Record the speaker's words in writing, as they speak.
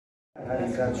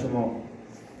حقیقت شما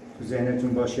تو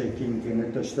ذهنتون باشه که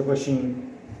اینترنت داشته باشین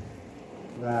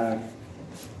و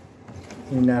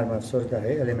این نرم افزار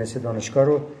در LMS دانشگاه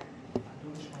رو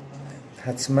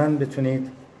حتما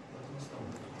بتونید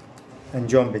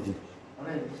انجام بدید.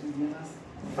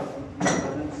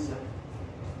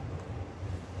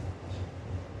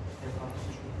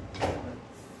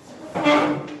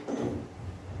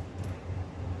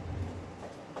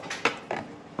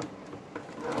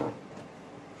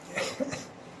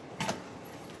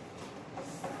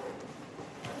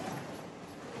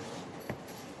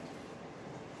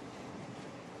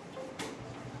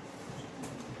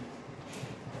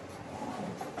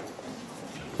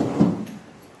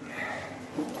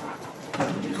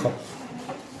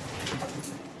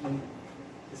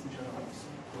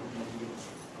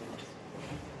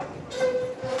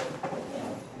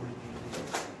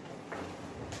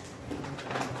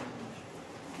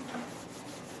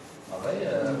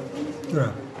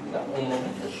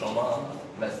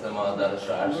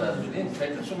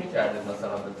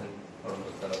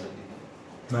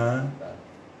 من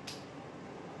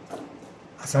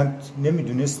اصلا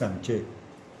نمیدونستم که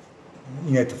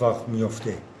این اتفاق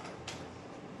میفته،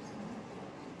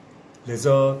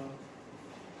 لذا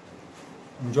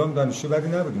اونجا هم دانشجو بدی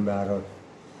نبودیم. به هر حال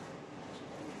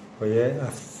با یه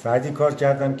فردی کار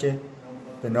کردم که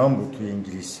به نام بود توی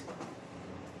انگلیس.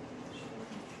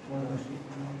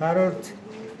 به هر حال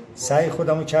سعی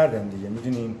خودمو کردم دیگه.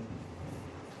 میدونین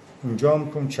اونجا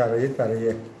هم شرایط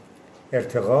برای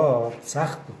ارتقا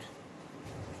سخت بود.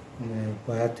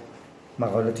 باید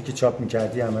مقالاتی که چاپ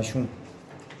میکردی همشون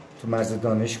تو مرز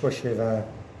دانش باشه و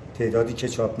تعدادی که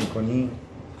چاپ میکنی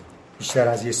بیشتر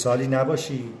از یه سالی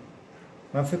نباشی.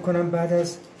 من فکر کنم بعد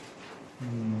از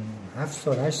 7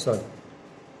 سال 8 سال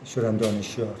شدم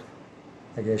دانشیار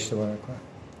اگه اشتباه نکنم.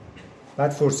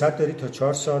 بعد فرصت داری تا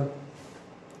 4 سال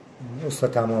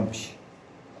استاد تمام بشی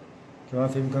که من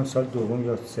فکر میکنم سال دوم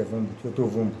یا سوم بود یا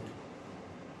دوم بود.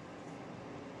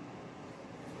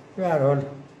 به هر حال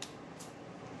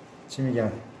چی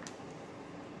میگم،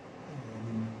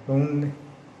 به اون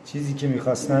چیزی که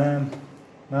میخواستم،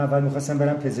 من اول میخواستم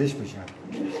برم پزشک بشم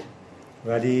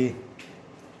ولی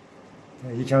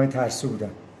یه کمی ترسو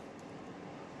بودم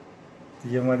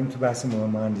دیگه. اومدیم تو بحث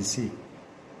مهندسی،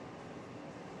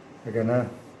 وگرنه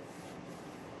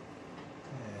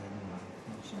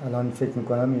الان فکر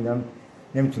میکنم میبینم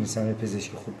نمیتونستم یه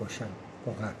پزشک خوب باشم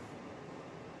واقعا.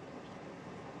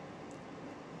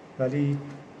 ولی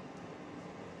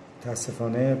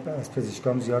متاسفانه از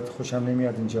پزشکام زیاد خوشم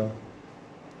نمیاد اینجا.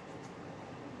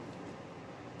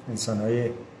 انسان‌های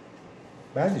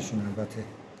بعضیشون البته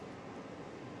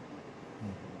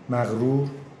مغرور،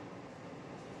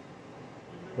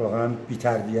 واقعا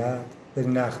بی‌تربیت،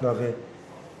 بدون اخلاق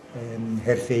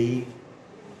حرفه‌ای.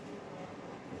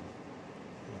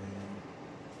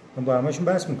 من با همه‌شون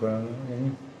بحث میکنم.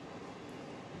 یعنی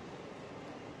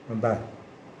من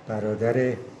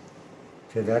برادر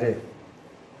پدر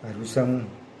عروسمون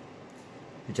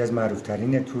یکی از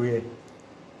معروفترینه توی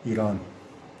ایران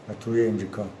و توی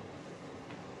امریکا،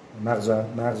 مغز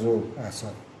و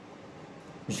اعصاب.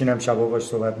 میشینم شبا باش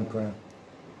صحبت میکنم،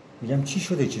 میگم چی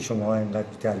شده که شما اینقدر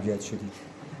بی‌تربیت شدید؟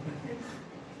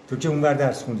 تو که اونور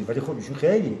درس خوندی، ولی خب ایشون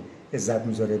خیلی عزت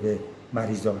میذاره به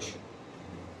مریضاش.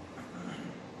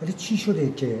 ولی چی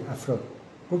شده که افراد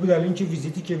گفت دلیل اینکه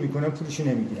ویزیتی که میکنن پولشو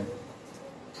نمیگیرن،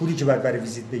 پولی که باید برای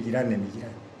ویزیت بگیرن نمیگیرن،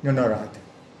 اینا ناراحته.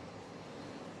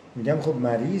 میگم خب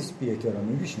مریض بی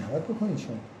احترامی بیش نباید بکنید.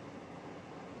 شما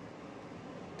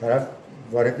طرف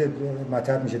وارد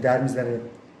مطب میشه، در میزنه،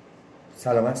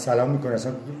 سلام میکنه،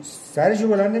 اصلا سرشو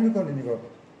بلند نمیکنه. نگاه،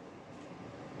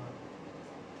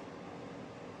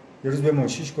 یه روز به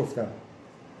منشیش گفتم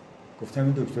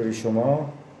این دکتر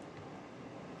شما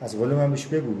از قول من بهش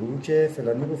بگو که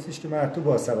فلانی گفتش که من از تو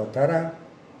باسوادترم،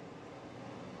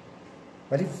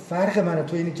 ولی فرق من و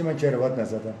تو اینه که من کراوات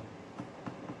نزدم.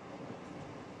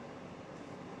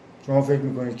 شما فکر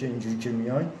میکنید که اینجوری که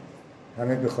میاین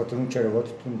همه به خاطر اون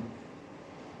کراواتتون.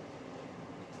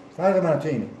 فرق من و تو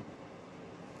اینه.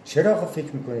 چرا آقا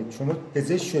فکر میکنید شما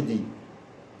پزشک شدی،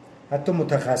 حتی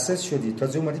متخصص شدی،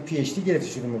 تازه اومدی پی اچ دی گرفتی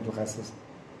شدی متخصص.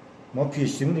 ما پی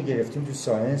اچ دیمون رو گرفتیم تو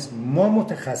ساینس، ما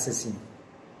متخصصیم.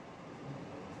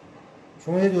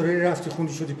 شما یه دوره رفتی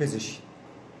خوندی شدی پزشک،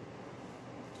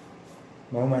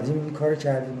 ما اومدیم این کارو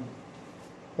کردیم.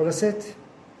 خلاصه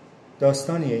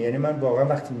داستانیه. یعنی من واقعا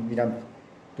وقتی میرم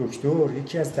دکتر،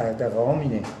 یکی از دغدغه‌هام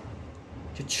اینه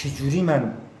که چجوری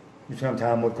من میتونم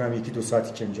تحمل کنم 1-2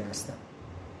 ساعتی که اینجا هستم.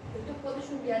 تو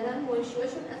خودشون بیادن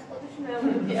منشیاشون از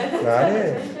خودشون نمون بیادن.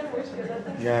 بله.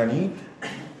 یعنی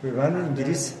به من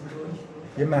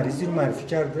یه مریضی رو معرفی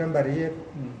کردم برای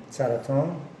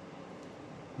سرطان،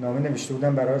 نامه نوشته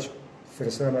بودم براش،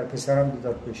 فرستادم برای پسرم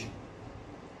داد بشه.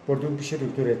 بردم پیش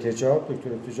دکتر احتجاب. دکتر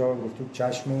احتجاب گفت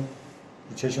چشمو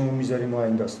چشمو میذاریم ما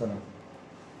این داستانا.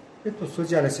 یه دو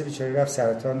جلسه بیچاره رفت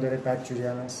سرطان داره، بعد جوری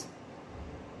هم هست.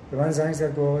 به من زنگ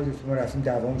زد، گفت ما رفتیم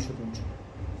دعوام شد اونجا.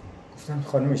 گفتم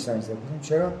خانمش زنگ زد. گفتم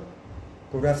چرا؟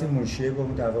 گفت رفتیم منشیه با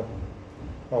اون دعوا.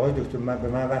 آقای دکتر به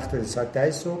من وقت داد ساعت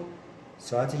 10 صبح،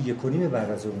 ساعت 1:30 بعد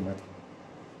از ظهر اومد.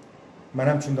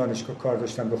 منم چون دانشگاه کار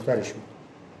داشتم، دخترش بود.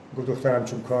 گفت دخترم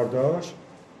چون کار داشت،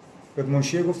 به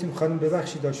منشیه گفتیم خانم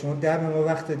ببخشید شما 10 به ما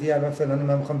وقت دادی، الان فلان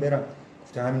من میخوام برم.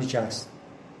 گفت همینی که هست.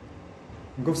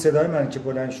 گفت صدای من که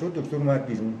بلند شد، دکتر اومد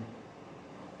بیرون.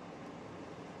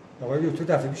 آقای دکتر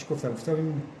دفعه پیش گفتم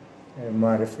این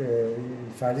معرف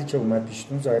فردی که اومد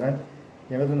پیشتون ظاهرا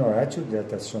یه مقدار ناراحت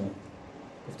شد از شما.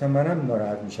 گفتم منم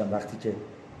ناراحت میشم وقتی که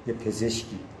یه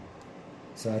پزشکی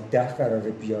ساعت 10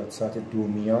 قراره بیاد، ساعت 2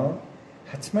 میاد،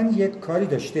 حتما یه کاری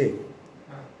داشته،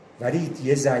 ولی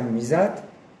یه زنگ میزد،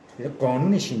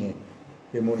 قانونش اینه،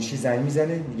 به منشی زنگ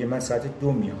میزنه میگه من ساعت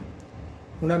 2 میام.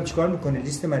 اونم چیکار میکنه؟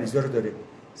 لیست مریضا رو داره،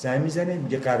 زنگ میزنه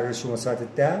میگه قراره شما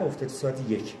ساعت 10 افتاد ساعت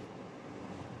 1.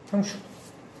 تموم شد.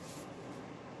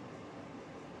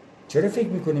 چرا فکر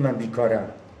میکنی من بیکارم؟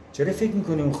 چرا فکر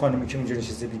میکنی اون خانمی که اونجا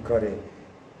نشسته بیکاره؟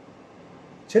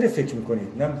 چرا فکر میکنید؟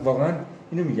 من واقعا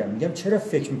اینو میگم چرا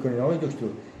فکر میکنید آقای دکتر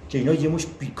که اینا یه مش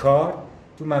بیکار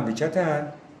تو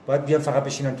مملکتن باید بیان فقط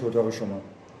بشینن تو اتاق شما؟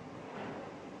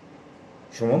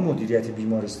 شما مدیریت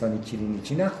بیمارستانی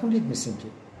کلینیکی نخوندید مثل این که.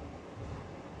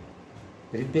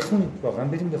 برید بخونید، واقعا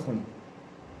بریم بخونید.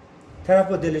 طرف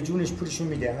با دل جونش پولشون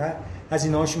میده،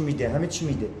 هزینه‌هاشون میده، همه چی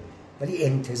میده، ولی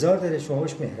انتظار داره شما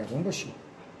باش مهربون باشید.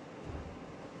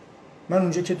 من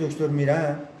اونجا که دکتر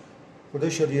میرم، خدا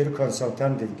شده یه رو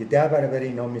کانسالتنت دیگه 10 برابر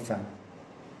اینا میفهم.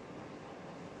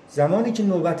 زمانی که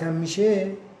نوبتم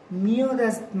میشه میاد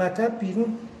از مطب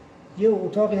بیرون، یه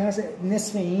اتاقی هست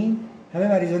نصف این همه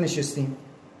مریضا نشستیم،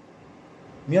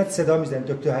 میاد صدا میزنه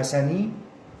دکتر حسنی،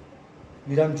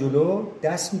 میرم جلو،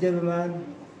 دست میده به من،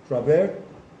 رابرت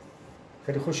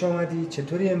خیلی خوش آمدی،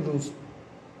 چطوری امروز؟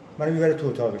 منو میبره تو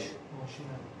اتاقش.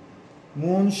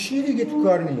 منشی دیگه تو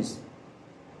کار نیست.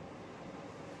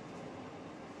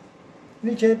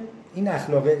 اینه که این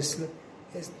اخلاق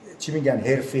چی میگن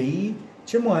حرفه‌ای،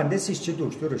 چه مهندسیش چه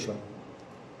دکترش،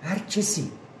 هر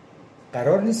کسی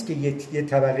قرار نیست که یه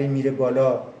طبقه میره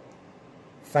بالا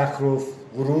فخر و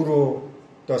غرور و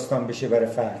داستان بشه برای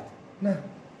فرد. نه،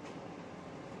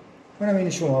 منم این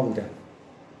شما بودم.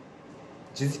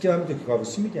 چیزی که من دکتر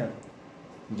کاووسی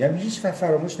میگم هیچ وقت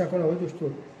فراموش نکن آقای دکتر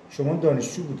شما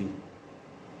دانشجو بودی،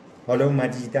 حالا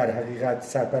اومدی در حقیقت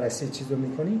سرپرستی چیزو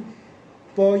میکنی،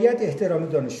 باید احترام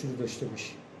دانشجو رو داشته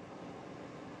باشی،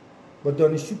 با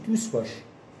دانشجو دوست باش،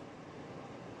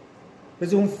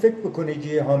 بذار اون فکر بکنه که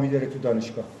یه حامی داره تو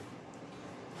دانشگاه،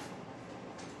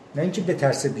 نه اینکه به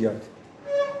ترس بیاد.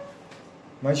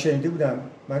 من شنیده بودم،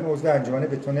 من عضو انجمن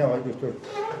بتون آقای دکتر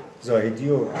زاهدی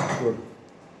و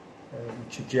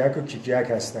دکتر کیکیک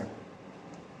هستم.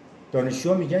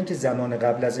 دانشجوها میگن که زمان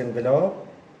قبل از انقلاب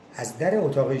از در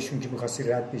اتاقشون که می‌خواستی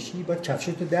رد بشی باید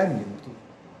کفشتو در می‌آوردی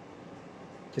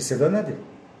که صدا نده.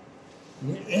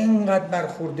 اینقدر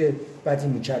برخورده بدی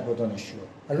میکرد با دانشجوها.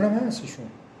 الان هم هستشون.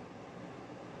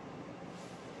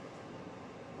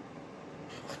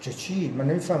 چه چی؟ من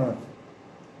نمیفهمم.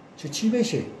 چی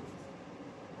بشه؟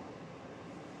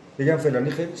 بگم فلانی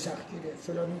خیلی سختگیره،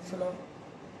 فلانی فلان.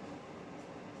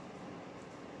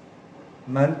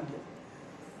 من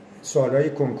سوالای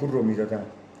کنکور رو میدادم،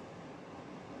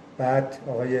 بعد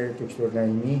آقای دکتر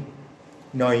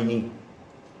ناینی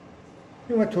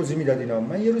میومد توضیح میداد اینا.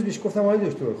 من یه روز بهش گفتم آقای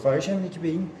دکتر خواهشم اینه که به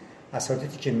این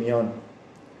اساتیدی که میان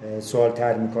سوال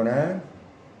طرح میکنن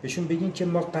بهشون بگین که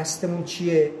ما قصدمون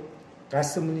چیه؟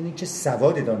 قصدمون اینه که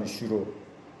سواد دانشجو رو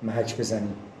محک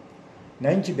بزنیم، نه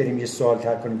اینکه بریم یه سوال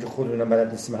طرح کنیم که خودمون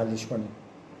بلد نیستیم حلش کنیم.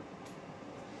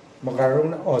 ما قراره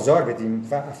اون آزار بدیم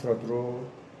و افراد رو؟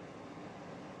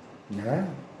 نه،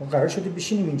 ما قرار شده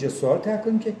بشینیم اینجا سوال طرح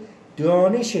کنیم که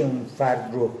دانش اون فرد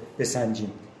رو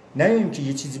بسنجیم، نه اینکه که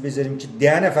یه چیزی بذاریم که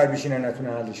 10 نفر بشینن نتونن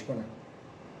حلش کنن.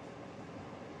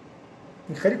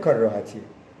 این خیلی کار راحتیه.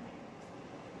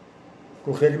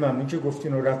 گفت خیلی ممنون که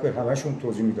گفتین و رفت به همشون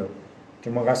توضیح میداد که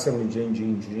ما قصدمون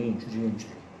اینجوری.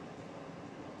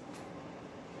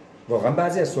 واقعا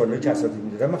بعضی از سوالایی که اساتید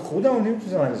میدادن من خودم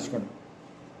نمیتونم حلش کنم.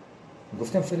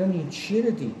 گفتم فلان این چیه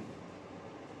دادی؟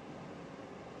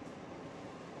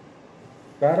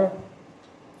 برا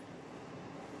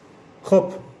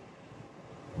خب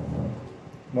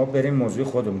ما بریم موضوع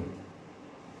خودمون.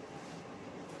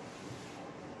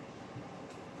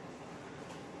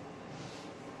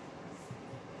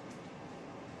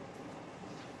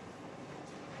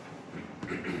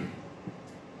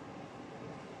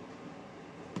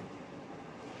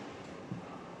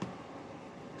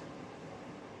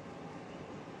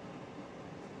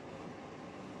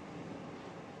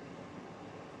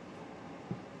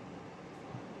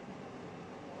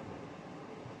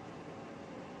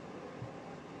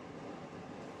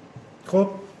 خب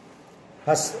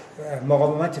پس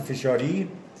مقاومت فشاری،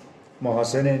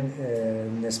 محاسن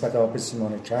نسبت آب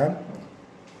سیمان کم،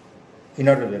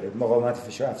 اینا رو داره. مقاومت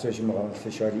فشار، افزایش مقاومت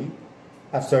فشاری،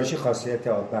 افزایش خاصیت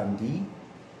آب بندی،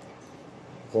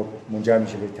 خب منجر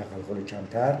میشه به تخلخل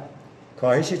کمتر،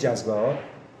 کاهش جذب آب،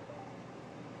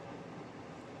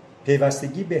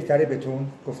 پیوستگی بهتر بتون،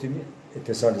 گفتیم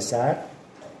اتصال سر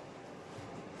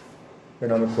به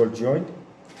نام کل جوینت،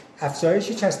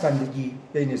 افزایش چسبندگی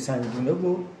بین سنگدونه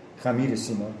و خمیر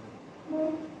سیمان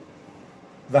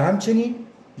و همچنین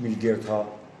میلگردها.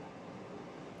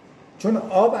 چون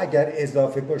آب اگر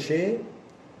اضافه باشه،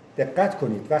 دقت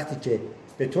کنید وقتی که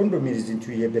بتون رو میریزین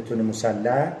توی یه بتون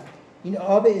مسلح، این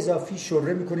آب اضافی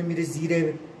شره میکنه میره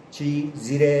زیر چی؟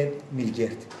 زیر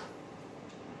میلگرد،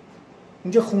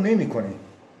 اونجا خونه میکنه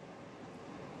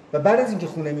و بعد از اینکه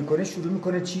خونه میکنه شروع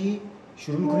میکنه چی؟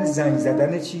 شروع میکنه زنگ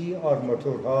زدن چی؟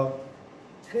 آرماتورها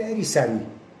خیلی سریع.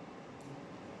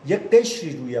 یه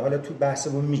قشری روی، حالا تو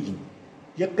بحثمون میگیم،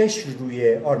 یه قشر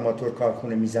روی آرماتور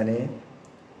کارخونه میزنه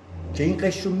که این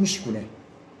قشر رو میشکونه.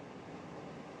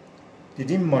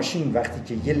 دیدیم ماشین وقتی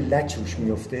که یه لک روش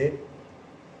میفته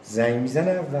زنگ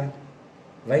میزنه اول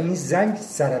و این زنگ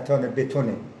سرطان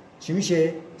بتونه، چی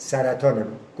میشه؟ سرطان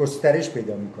گسترش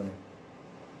پیدا میکنه.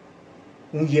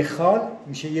 اون یه خال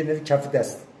میشه یه نوع کف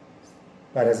دست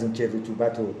بعد از اینکه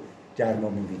رطوبت و گرما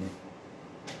میبینه.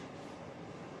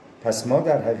 پس ما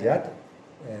در حقیقت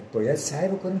باید سعی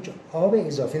بکنیم که آب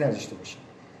اضافی نداشته باشیم.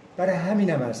 برای همین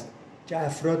هم هست که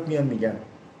افراد میان میگن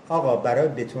آقا برای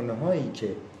بتونهایی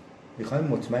که میخوایم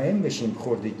مطمئن بشیم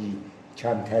خوردگی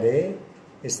کمتره،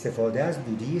 استفاده از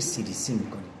دوده سیلیسی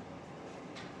میکنیم.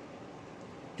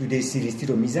 دوده سیلیسی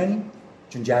رو میزنیم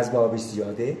چون جذب آبش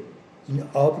زیاده، این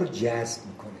آب رو جذب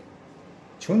میکنه.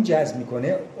 چون جذب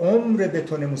میکنه عمر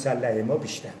بتون مسلح ما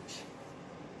بیشتر میشه.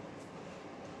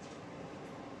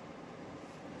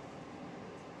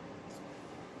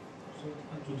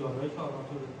 تو دارایی که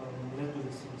آرماتور بکنم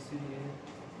دوده سیلیسی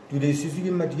دوده سیلیسی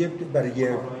که دیگه برای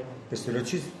به اصطلاح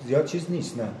چیز زیاد چیز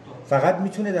نیست، نه فقط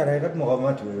میتونه در حقیقت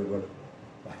مقاومت بده بالا،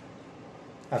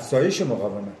 افزایش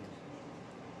مقاومت.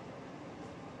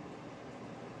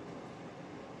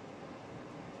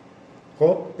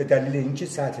 خب به دلیل اینکه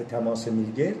سطح تماس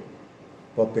میلگرد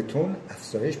با بتون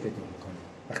افزایش پیدا میکنه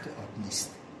وقتی آب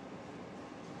نیست.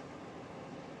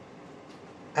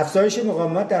 افزایش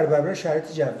مقاومت در برابر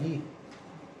شرایط جوی،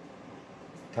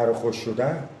 تر و خشک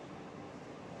شدن،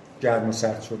 گرم و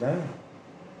سرد شدن.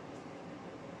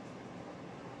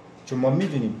 چون ما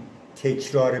میدونیم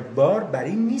تکرار بار بر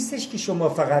این نیستش که شما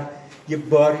فقط یه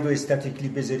باری رو استاتیکلی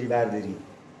بذاری برداری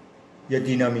یا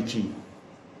دینامیکی.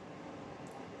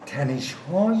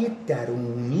 تنش‌های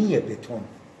درونی بتون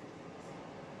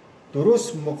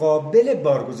درست مقابل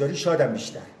بارگذاری شادم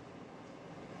بیشتر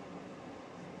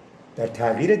در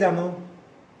تغییر دما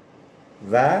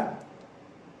و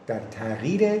در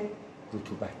تغییر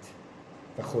رطوبت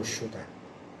و خشک شدن.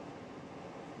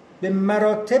 به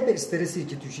مراتب استرسی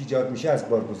که توش ایجاد میشه از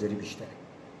بارگذاری بیشتره.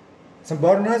 اصلا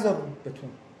بار نذار بتون،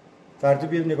 فردا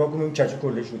بیا نگاه کنیم کچه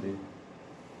کله شده،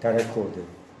 ترک خورده.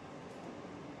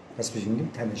 پس بهش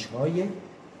میگیم تنش‌های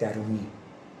درونی.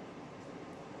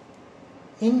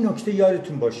 این نکته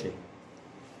یادتون باشه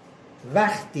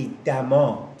وقتی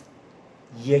دما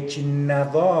یک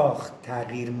نواخت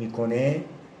تغییر میکنه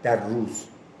در روز،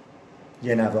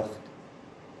 یه نواخت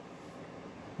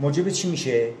موجب چی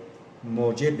میشه؟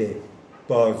 موجب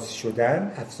باز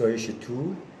شدن، افزایش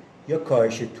طول یا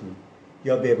کاهش طول،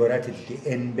 یا به عبارت دیگه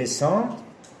انبساط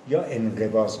یا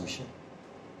انقباض میشه.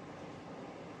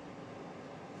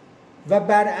 و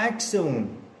برعکس اون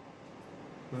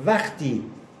وقتی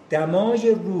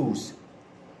دمای روز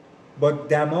با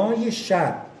دمای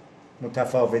شب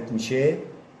متفاوت میشه،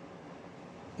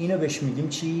 اینو بهش میگیم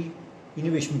چی؟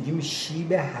 اینو بهش میگیم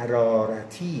شیب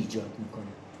حرارتی ایجاد میکنه.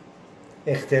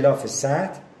 اختلاف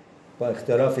سطح با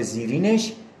اختلاف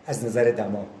زیرینش از نظر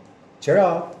دما.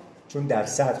 چرا؟ چون در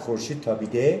سطح خورشید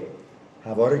تابیده،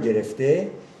 هوا رو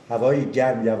گرفته، هوای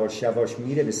گرم یواش یواش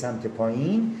میره به سمت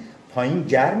پایین، پایین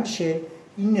گرم میشه،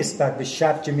 این نسبت به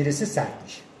شب که میرسه سرد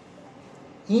میشه.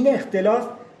 این اختلاف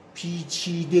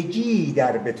پیچیدگی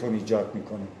در بتون ایجاد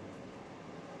میکنه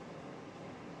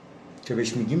که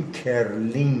بهش میگیم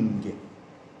کرلینگ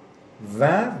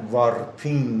و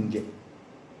وارپینگ.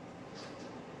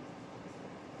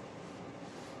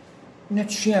 اینا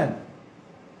چی هن؟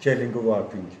 کرلینگ و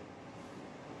وارپینگ.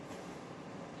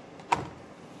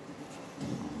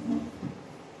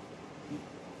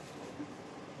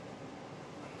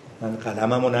 من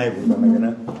قلممو نیاوردم، مگه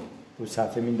نه رو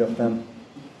صفحه مینداختم.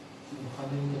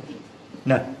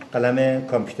 نه قلم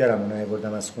کامپیوترمو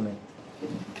نیاوردم از خونه.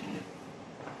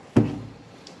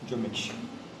 اینجا میکشم.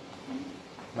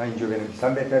 من اینجا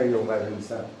بنویسم بهتره یا اونور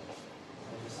بنویسم؟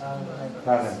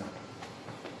 فرق.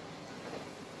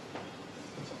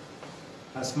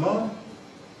 پس ما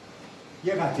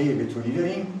یه قطعه بتونی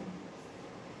داریم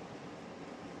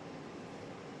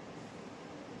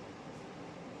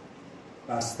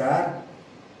بستر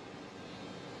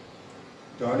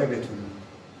دال بتونی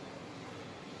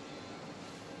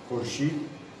خورشید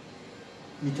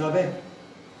میتابه،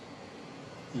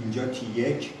 اینجا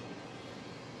T1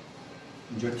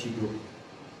 اینجا T2.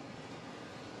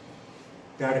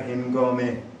 در هنگام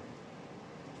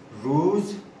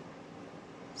روز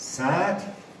سطح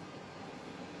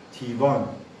T1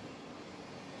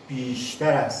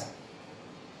 بیشتر از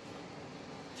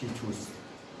T2 است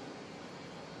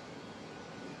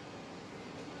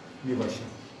می باشه.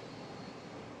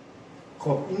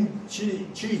 خب این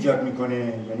چی ایجاد میکنه؟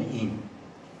 یعنی این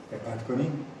دقت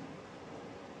کنیم.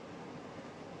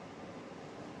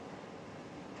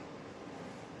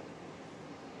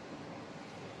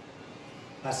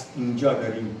 پس اینجا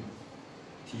داریم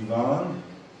T1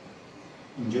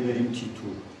 اینجا داریم T2.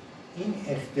 این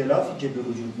اختلافی که به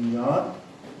وجود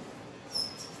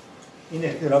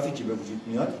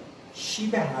میاد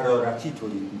شیب حرارتی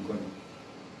تولید میکنه.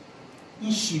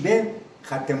 این شیبه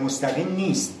خط مستقیم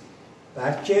نیست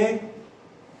بلکه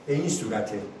به این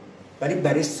صورته، ولی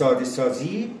برای ساده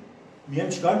سازی میان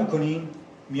چیکار میکنیم؟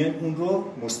 میان اون رو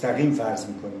مستقیم فرض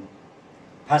میکنیم.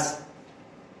 پس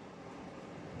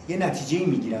یه نتیجه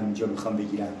میگیرم اینجا، میخوام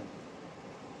بگیرم.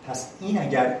 پس این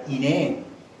اگر اینه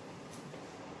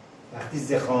وقتی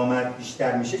ضخامت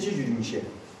بیشتر میشه چه جوری میشه؟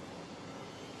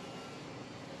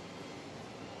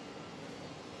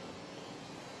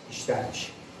 بیشتر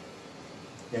میشه.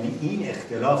 یعنی این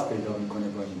اختلاف پیدا میکنه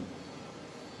با این.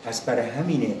 پس برای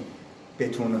همینه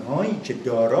بتون‌هایی که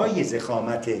دارای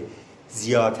ضخامت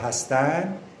زیاد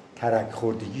هستن ترک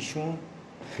خوردگیشون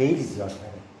خیلی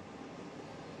زیادتره.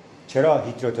 چرا؟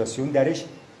 هیدراتاسیون درش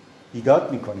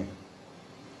ایجاد میکنه.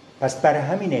 پس برای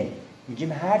همینه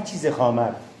میگیم هر چی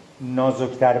ضخامت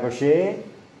نازکتر باشه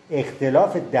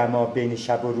اختلاف دما بین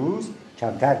شب و روز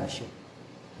کمتر میشه.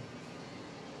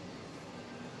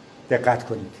 دقت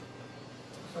کنید.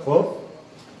 خب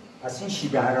پس این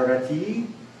شیب حرارتی،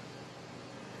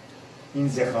 این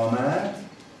ضخامت،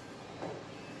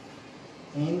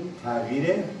 این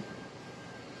تغییر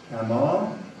دما،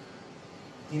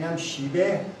 این هم شیب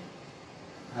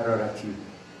حرارتی.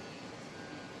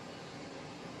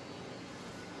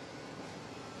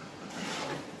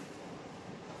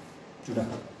 جونم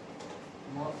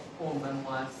ما عمر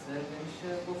مؤثر نمیشه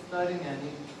گفت داریم، یعنی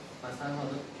مثلا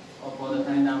حالا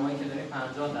بالاترین دمایی که داریم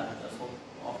 50 درجه است. خب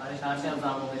آخرش هرچی هم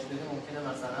زمان بهش بدیم ممکنه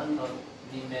مثلا تا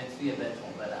دیمتری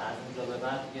بهتون بره، از اونجا به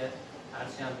بعد دیگه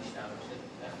هرچی هم بیشتر بشه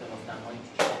اختلاف دمایی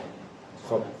کشته.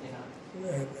 خب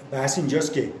بحث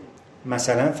اینجاست که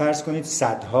مثلا فرض کنید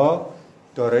صدها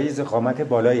دارای ضخامت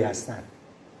بالایی هستن،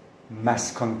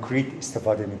 مس کانکریت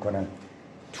استفاده میکنن،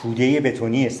 توده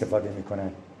بتونی استفاده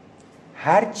میکنن.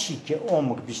 هر چی که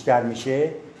عمق بیشتر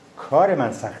میشه کار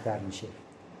من سخت‌تر میشه.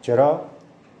 چرا؟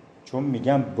 چون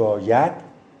میگم باید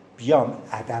بیام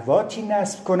ادواتی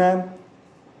نصب کنم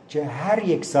که هر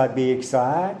 1 ساعت به 1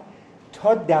 ساعت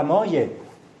تا دمای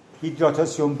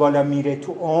هیدراتاسیون بالا میره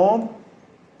تو عمق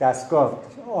دستگاه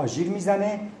آژیر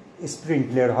میزنه،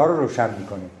 اسپرینکلرها رو روشن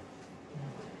میکنه،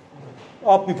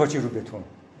 آب میپاچه رو بتون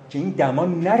که این دما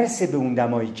نرسه به اون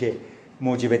دمایی که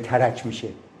موجب ترک میشه.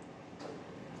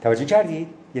 توجه کردید؟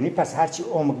 یعنی پس هرچی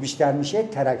عمق بیشتر میشه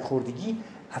ترک خوردگی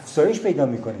افزایش پیدا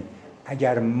میکنه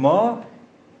اگر ما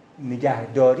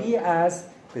نگهداری از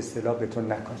به اصطلاح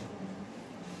بتون نکنیم.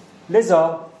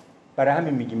 لذا برای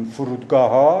همین میگیم فرودگاه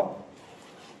ها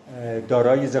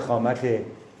دارای ضخامت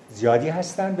زیادی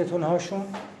هستن بتون هاشون،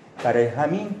 برای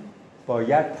همین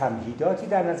باید تمهیداتی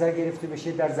در نظر گرفته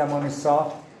بشه در زمان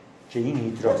ساخت که این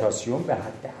هیدراتاسیون به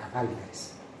حد اقل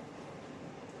برسه.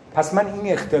 پس من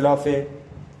این اختلاف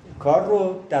کار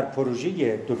رو در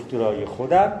پروژه دکترای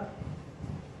خودم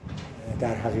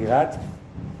در حقیقت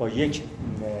با یک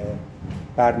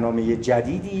برنامه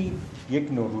جدیدی،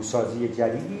 یک نوع روسازی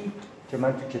جدیدی که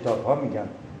من تو کتاب ها میگم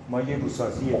ما یه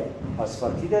روسازی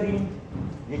آسفالتی داریم،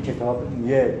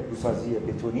 یه روسازی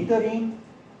بتونی داریم،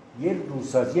 یه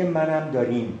روسازی منم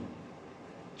داریم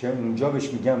که اونجا بهش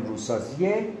میگم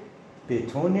روسازی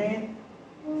بتون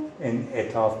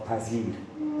انعطاف پذیر.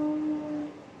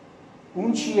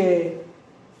 اون چیه؟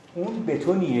 اون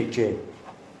بتونیه که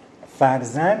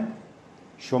فرضاً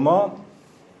شما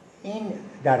این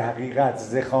در حقیقت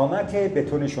ضخامت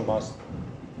بتون شماست.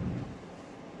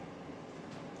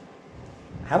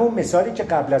 همون مثالی که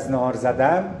قبل از نهار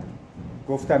زدم،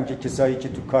 گفتم که کسایی که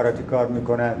تو کاراته کار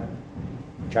میکنن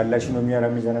کلشون رو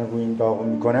میارن میزنن روی این داغو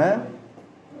میکنن.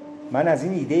 من از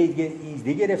این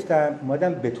ایده گرفتم،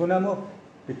 اومدم بتونم رو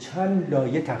به چند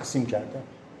لایه تقسیم کردم.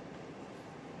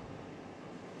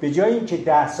 به جای اینکه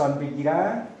 10 سانت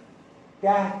بگیرم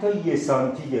 10 تا 1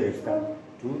 سانتی گرفتم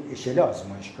تو اشل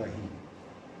آزمایشگاهی.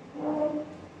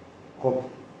 خب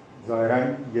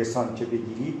ظاهراً 1 سانت که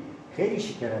بگیری خیلی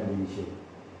شکننده میشه.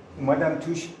 اومدم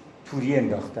توش توری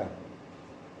انداختم،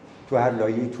 تو هر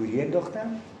لایه توری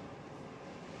انداختم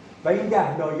و این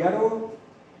 10 لایه رو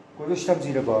گذاشتم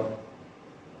زیر بار.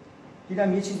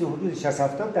 دیدم یه چیزی حدود 60-70%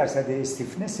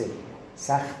 استیفنسه،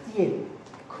 سختی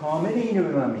کامل اینو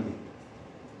به من میده.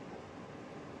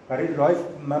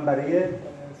 برای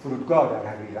فرودگاه در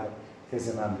حقیقت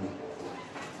تز من بود.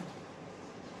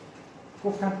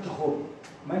 گفتم که خب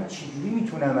من چجوری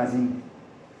میتونم از این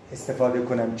استفاده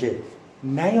کنم که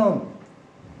نیام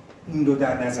این رو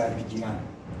در نظر بگیرم،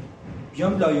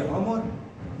 بیام لایه هامو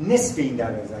نصف این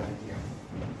در نظر بگیرم.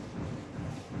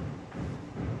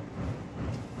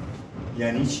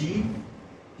 یعنی چی؟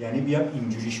 یعنی بیام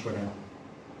اینجوریش کنم،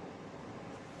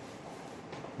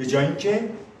 به جای اینکه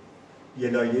یه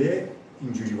لایه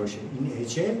اینجوری باشه، این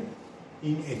H،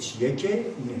 این H1،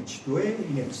 این H2،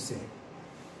 این H3.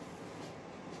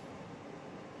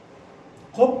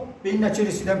 خب به این نتیجه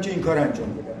رسیدم که این کار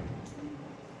انجام بدم.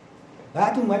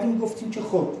 بعد اومدیم گفتیم که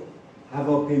خب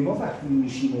هواپیما وقتی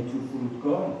میشینه تو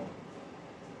فرودگاه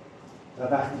و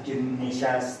وقتی که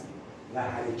نشست و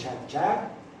حرکت کرد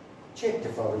چه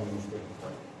اتفاقی میفته؟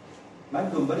 من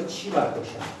دنبال چی باید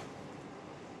باشم؟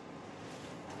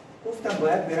 گفتم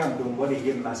باید برم دنبال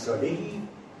یه مسئله‌ای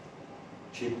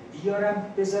که بیارم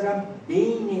بذارم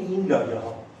بین این لایه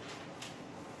ها.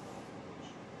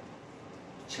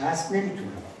 چسب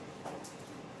نمیتونم،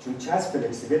 چون چسب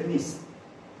فلکسیبل نیست.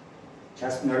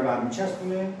 چسب اینا رو به هم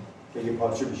میچسبونه که یه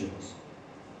پارچه بشه باز.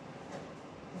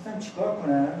 گفتم چیکار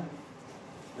کنم؟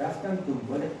 رفتم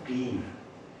دنبال غیر.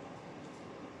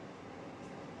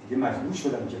 دیگه مجبور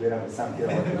شدم که برم به سمت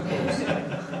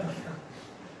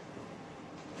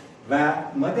و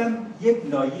اومدم یک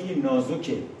لایه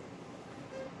نازک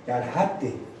در حد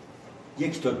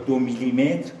 1 تا 2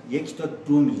 میلیمتر، 1 تا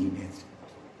 2 میلیمتر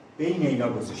بین اینا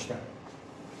گذاشتم.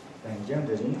 اینجا هم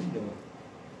داریم؟ اینجا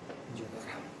دارم.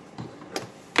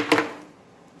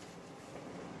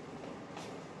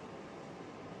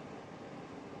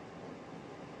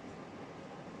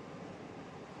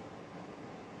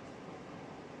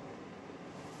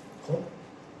 خب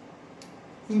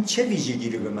این چه ویژگی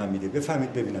رو به من میده؟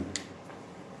 بفهمید ببینم.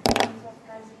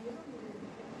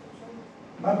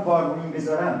 من بارگوین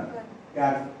بذارم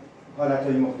در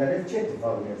حالتهای مختلف چه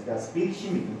اتفاقی میفته؟ از قیر چی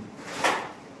میدونی؟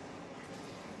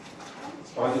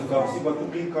 آقای کاپسی با تو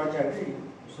قیر کار کردی؟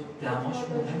 دماش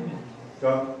مهمه.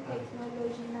 تا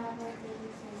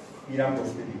میرم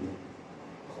گفته دیگه.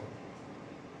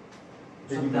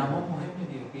 خب دما مهمه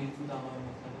دیگه، قیر تو دمای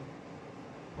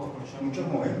مختلف اونجا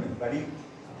مهمه، ولی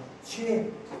چه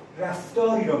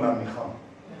رفتاری رو من میخوام؟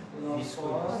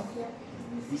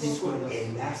 ویسکو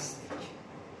الاستیک.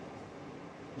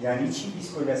 یعنی چی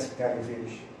ویسکو الاستیک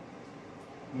تعریفش؟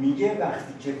 میگه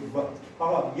وقتی که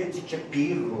آقا یه تیکه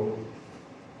قیر رو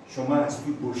شما از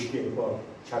توی بشکه با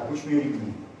چکش میاری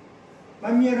بیرون،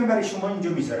 من میارم برای شما اینجا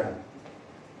میذارم،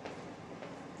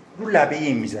 رو لبه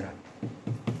این میذارم،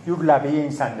 رو لبه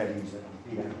این صندلی میذارم،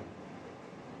 بیرم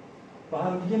با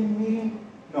هم دیگه میریم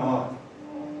نهار.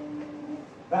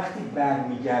 وقتی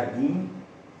برمیگردیم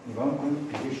نگاه میکنیم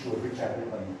پیگه شوربه کرده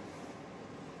کنیم،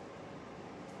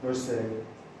 درسته؟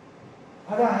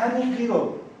 حالا همین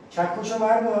قیرو چکش رو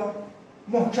بردار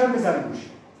محکم بزن روش،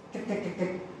 تک تک تک تک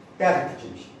در تکه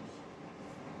میشه.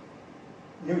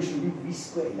 نمیشه بگیم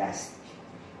ویسکو الاستیک.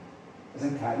 مثلا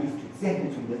تعریف تو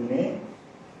ذهنتون بمونه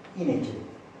اینه که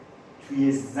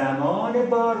توی زمان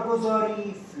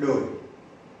بارگذاری فلوی،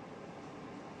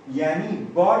 یعنی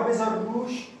بار بذار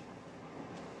روش،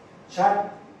 شب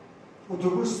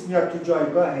اتوبوس میاد تو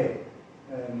جایگاه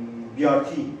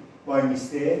بیارتی وای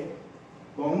میسته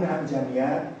با اون هم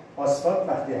جمعیت، آسفالت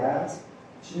وقتی هست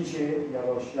چی میشه؟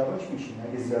 یواش یواش میشین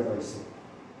اگه زیاد وایسه،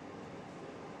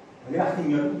 ولی وقتی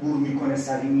میاد عبور میکنه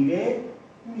سری میره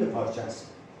اون یه پارچه است.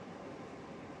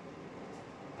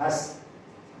 پس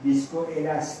ویسکو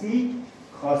الاستیک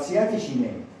خاصیتش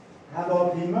اینه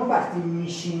هواپیما وقتی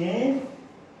میشینه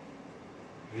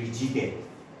ریجیده،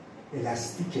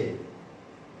 الاستیکه،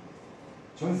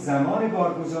 چون زمان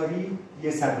بارگذاری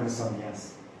 1/100 ثانیه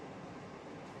است،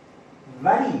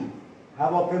 ولی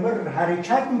هواپیما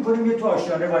حرکت میکنه میره تو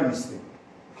آشیانه وای میسته.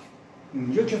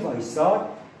 اینجا که وایساد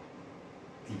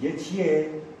دیگه چیه؟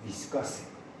 ویسکاسه.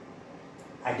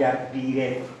 اگر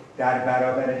غیره در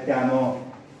برابر دما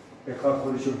بخواد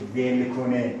خودش رو ول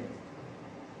کنه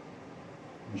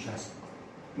نشست میکنه.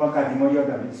 ما قدیما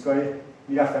یادم ایستگاه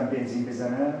میرفتم بنزین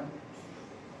بزنم،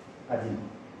 قدیم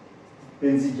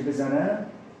بنزین که بزنم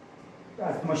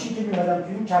از ماشین که میمدم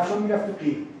بیرون کفشا میرفت تو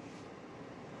قیر،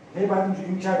 هی باید اینجوری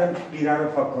میکردم قیره رو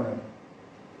پاک کنم.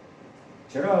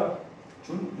 چرا؟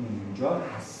 چون اینجا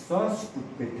حساس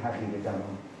بود به تغییر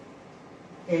دما.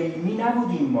 علمی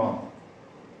نبودیم ما.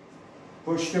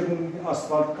 پشت بوم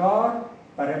آسفالت کار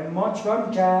برای ما چیکار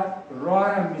میکرد؟ راه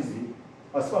هم میزدید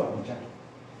آسفالت میکرد.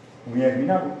 اون علمی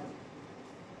نبود.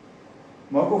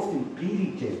 ما گفتیم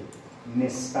قیری که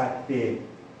نسبت به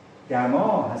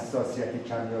دما حساسیت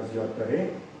کم یا زیاد داره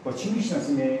با چی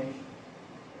میشناسیمش؟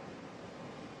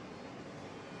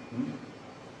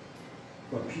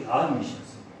 با پی آی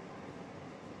میشناسیم.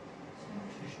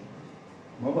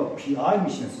 ما با پی آی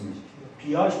میشناسیمش.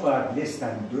 پی آیش باید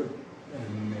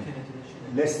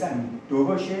لستن 2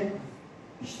 باشه،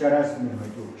 بیشتر از منهای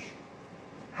 2 باشه.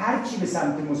 هر چی به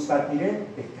سمت مثبت میره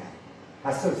بهتر،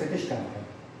 حساسیتش کمتر.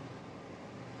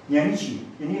 یعنی چی؟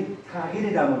 یعنی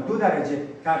تغییر دما 2 درجه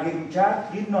تغییر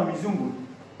میکرد، قیر نامیزون بود،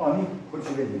 آنی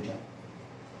خودشو ول میکرد.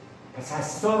 پس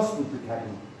حساس بود به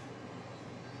تغییر.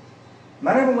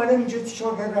 منم اومدم اینجا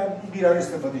چیکار کردم؟ این قیره رو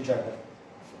استفاده کردم.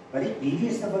 ولی قیری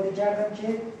استفاده کردم که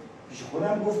پیش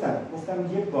خودم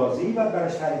گفتم یه بازه‌ای باید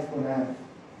براش تعریف کنم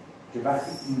که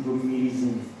وقتی این رو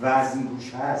میریزیم وزن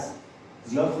روش هست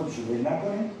زیاد خودش رو ول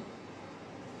نکنه،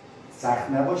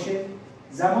 سخت نباشه.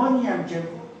 زمانی هم که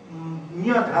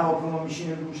میاد هواپیما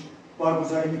میشینه روش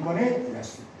بارگذاری میکنه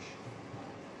الاستیک باشه.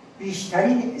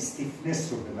 بیشترین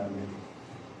استیفنس رو به من بده.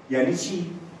 یعنی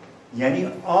چی؟ یعنی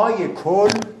آی کل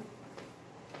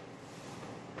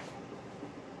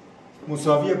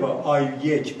مساویه با آی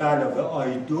 1 به علاوه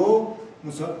آی 2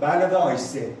 به علاوه آی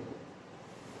 3.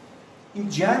 این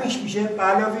جمعش میشه به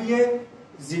علاوه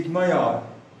زیگمای آی.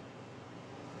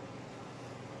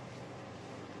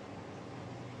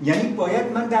 یعنی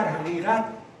باید من در حقیقت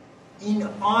این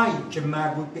آی که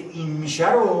مربوط به این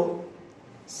میشه رو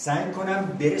سعی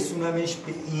کنم برسونمش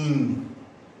به این.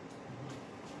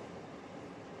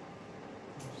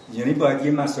 یعنی باید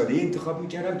یه مسئله انتخاب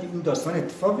میکردم که این داستان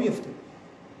اتفاق بیفته.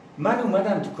 من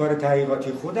اومدم تو کار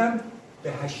تحقیقاتی خودم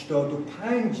به 85%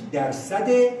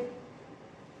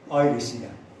 آی رسیدم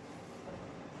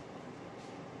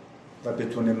و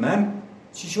بتون من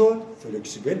چی شد؟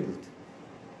 فلکسیبل بود.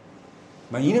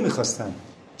 من اینو میخواستم.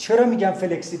 چرا میگم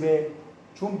فلکسیبل؟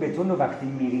 چون بتون رو وقتی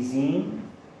میریزیم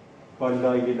با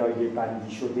لایه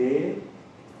بندی شده،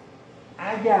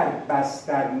 اگر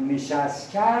بستر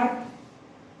نشست کرد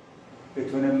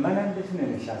بتون منم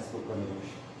بتونه نشست بکنه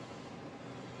باشه.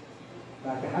 و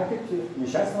به حد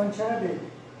نشست آن چقدره؟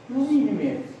 2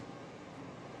 میلیمتر.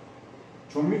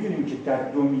 چون میدونیم که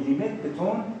در 2 میلیمتر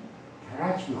بتون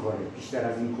ترک میخوره، بیشتر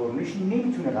از این کرنش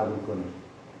نمیتونه قبول کنه.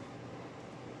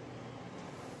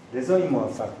 لذا این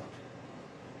موفق بود.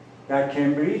 در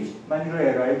کمبریج من این رو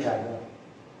ارائه کردم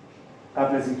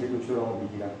قبل از اینکه دکترامو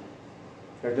بگیرم.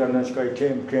 در دانشگاه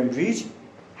کمبریج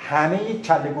همه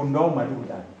کله گنده اومده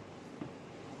بودن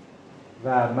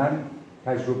و من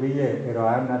تجربه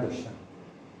ارائه هم نداشتم.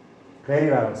 خیلی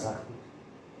برام سخت بود.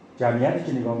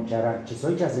 جمعیتی که نگاه می‌کردم،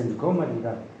 کسایی که از امریکا اومده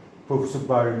بودن، پروفسور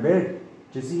بارنبرگ،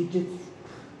 کسی که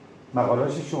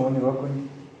مقاله‌اش شما نگاه کنید،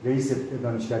 رئیس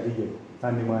دانشکده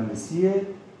فن مهندسی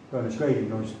دانشگاه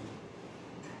ایلینویس.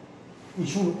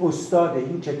 ایشون استاد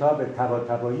این کتاب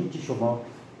طباطبایی که شما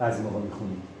بعضی موقع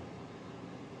می‌خونید.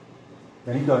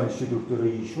 یعنی دانشجو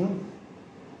دکترای ایشون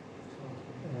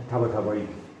طباطبایی.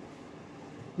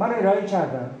 من ارائه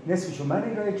کردم، نصفشو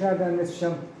من ارائه کردم،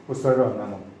 نصفشم استاد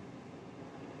راهنما.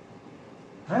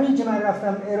 همین که من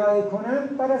رفتم ارائه کنم،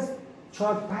 بعد از 4-5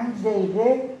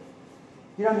 دقیقه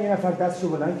دیدم یه نفر دستشو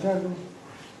بلند کرد و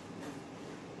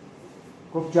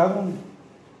گفت جوون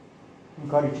این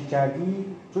کاری که کردی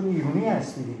چون ایرونی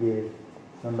هستی دیگه.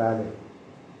 من بله.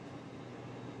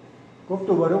 گفت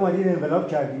دوباره اومدی انقلاب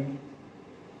کردی؟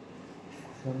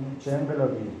 چه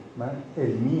انقلابی؟ من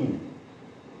علمی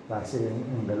بحث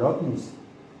انقلاب نیست.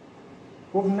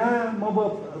 گفت نه ما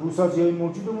با روسازی‌های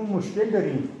موجودمون مشکل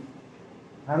داریم.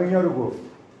 همه اینا رو گفت.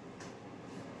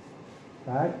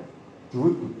 بعد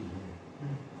جهود بود دیگه.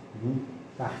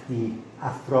 وقتی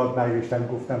افراد برگشتن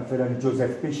گفتم فلانی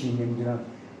جوزف بشین نمیدونم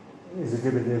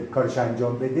اجازه بده کارش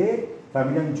انجام بده،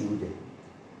 فهمیدم این جهوده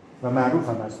و معروف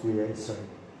هم از توی اسرائیل.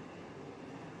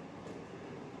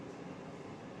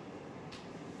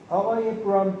 آقای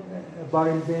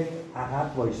بارنبرگ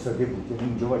عقب وایستاده بود، یعنی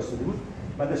اینجا وایستاده بود،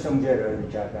 من داشتم اونجا ارائه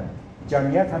می‌کردم،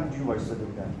 جمعیت همینجوری وایستاده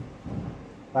بودن.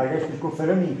 برگشت بهش گفت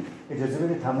فلانی اجازه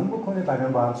بده تموم بکنه بعدا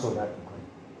با هم صحبت می‌کنیم.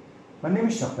 من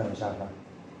نمی‌شناختمش اول.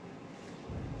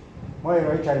 ما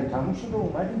ارائه کردیم تموم شد و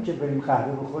اومدیم که بریم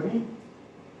قهوه بخوریم.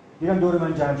 دیدم دور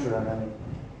من جمع شدن همه.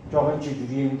 آقا این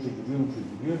چجوریه، این چجوریه، اون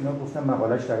چجوریه. اینا گفتم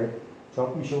مقاله‌اش داره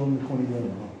چاپ میشه و می‌خونید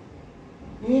اینها.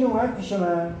 این اومد پیش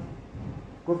من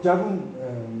گفت جوون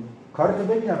کارتو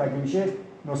ببینم اگه میشه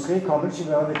نسخه کاملش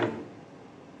به من بده.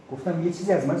 گفتم یه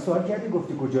چیزی از من سوال کردی،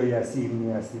 گفتی کجایی هستی؟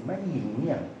 ایرانی هستی؟ من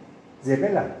ایرانی‌ام.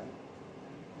 زبلم.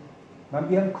 من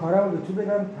بیام کارمو به تو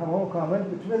بدم تمام و کامل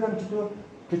به تو بدم که تو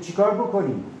که چیکار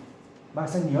بکنی؟ من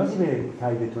اصلا نیازی به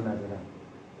تایید تو ندارم.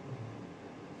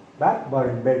 بعد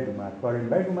بارنبرگ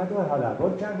اومد و حال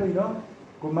احوال کرد و اینا.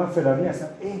 گفت من فلانی هستم.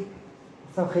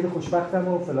 گفتم خیلی خوشبختم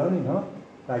و فلان اینا.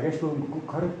 برگشت به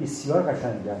کار بسیار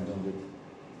قشنگی انجام داد.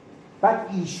 بعد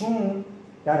ایشون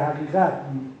در حقیقت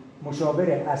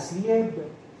مشاور اصلی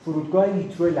فرودگاه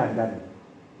هیترو لندن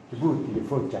که بود دیگه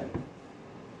فوت کرد.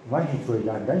 من هیترو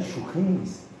لندن شوخی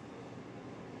نیست.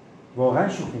 واقعا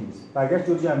شوخی نیست. برگشت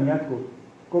جلوی جمعیت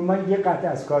گفت من یه قطعه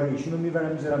از کار ایشونو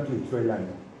میبرم میذارم تو هیترو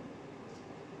لندن.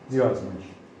 زیر آزمایش.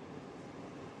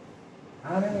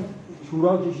 همه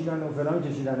شورا کشیدن و فلان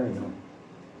کشیدن و اینا.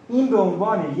 این به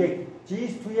عنوان یک چیز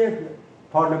توی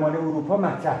پارلمان اروپا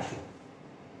مطرح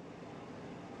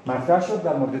شد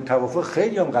و مورد توافق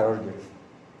خیلی هم قرار گرفت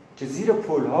که زیر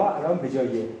پل‌ها الان به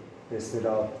جای به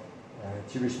اصطلاح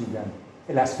چی بهش میگن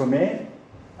الاستومه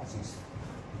از نیست.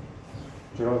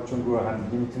 چون گروه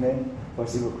همدیگه میتونه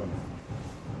بازی بکنه.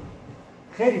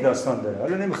 خیلی داستان داره.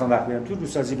 حالا نمیخوام وقت برم تو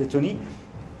روسازی بتونی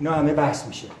اینا همه بحث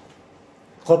میشه.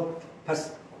 خب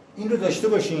پس این رو داشته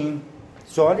باشین.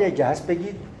 سوالی اگه هست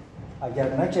بگید،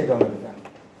 اگر نه که ادامه بدم.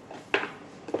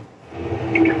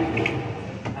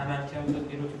 عملکرد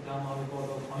نیرو تو دماغ بالا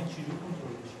و پایین چجوری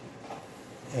کنترل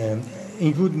میشه؟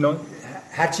 این بود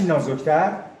هرچی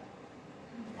نازکتر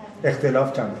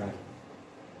اختلاف کمتر.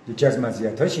 یکی از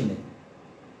مزیتاش اینه.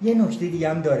 یه نکته دیگه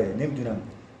هم داره، نمیدونم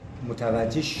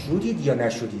متوجه شدید یا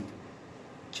نشدید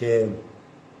که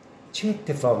چه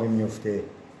اتفاقی میفته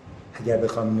اگر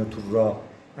بخوام اینو تو راه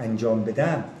انجام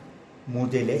بدم.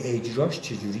 مدل اجراش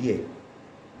چجوریه،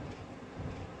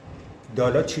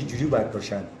 دالا چجوری باید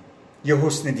باشن. یه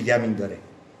حسن دیگه هم این داره.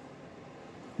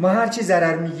 ما هرچی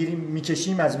ضرر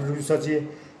میکشیم از روسازی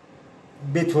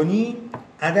بتونی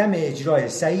عدم اجرای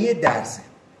صحیح درزه.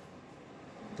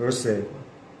 درسته؟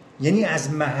 یعنی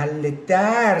از محل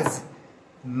درز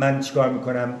من چیکار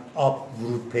میکنم؟ آب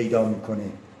ورود پیدا میکنه،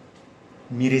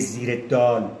 میره زیر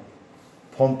دال،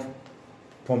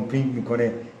 پمپینگ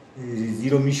میکنه،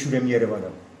 زیرو میشوره میاره بالا.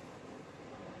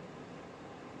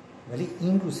 ولی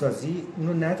این روسازی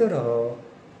اونو نداره.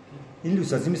 این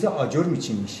روسازی مثل آجر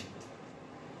میچینیش.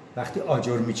 وقتی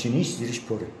آجر میچینیش زیرش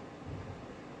پره.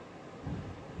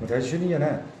 متوجه شدی یا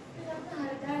نه؟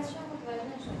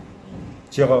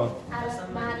 چی آقا؟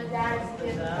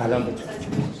 الان بتونم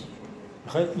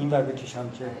میخوای این ور بکشم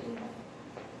که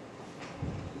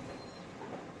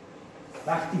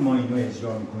وقتی ما اینو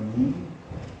اجرا میکنیم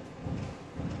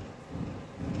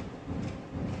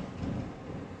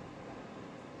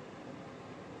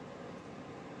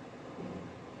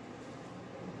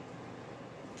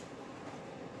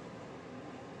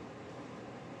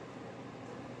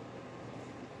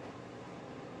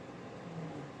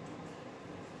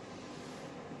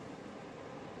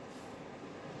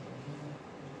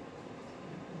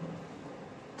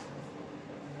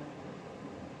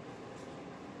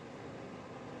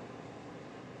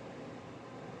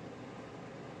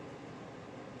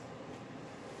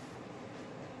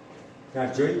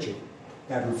در جایی که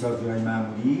در روسازی‌های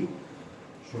معمولی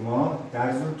شما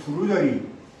درز رو تو رو داری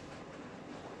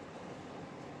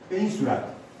به این صورت،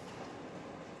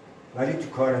 ولی تو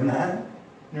کار من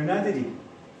اینو نداری.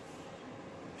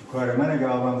 تو کار من اگه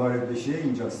آبم وارد بشه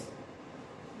اینجاست.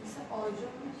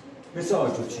 مثل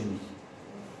آجر چینی.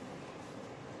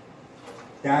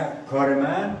 در کار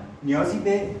من نیازی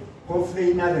به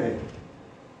قفلی نداره.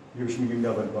 بهش میگیم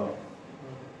دابل بار.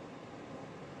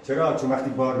 چرا؟ چون وقتی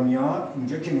بار میاد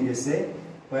اینجا که میرسه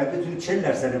باید بتونه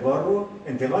 40% بار رو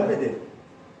انتقال بده،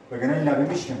 وگرنه این لبه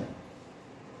میشکنه،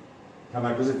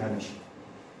 تمرکز تنش.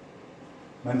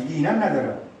 من دیگه اینم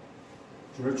ندارم.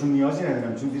 چون نیازی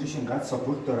ندارم، چون زیرش اینقدر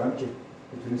ساپورت دارم که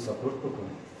بتونه ساپورت بکنه.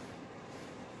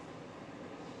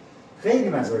 خیلی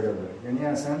مزایا داره. یعنی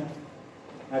اصلا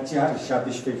هرچی هر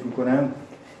شبش فکر میکنم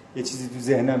یه چیزی تو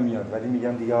ذهنم میاد، ولی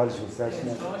میگم دیگه حالش وستش نه.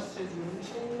 چجوری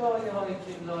میشه این لایه‌هایی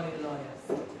که لایه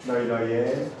هست؟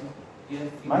 لایه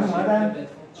من اومدم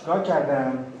چیکار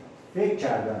کردم؟ فکر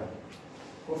کردم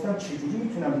گفتم چجوری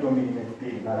میتونم 2 میلیمتر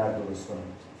قیل ورق درست کنم.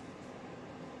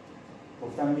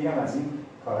 گفتم میرم از این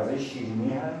کاغذهای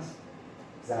شیرینی هست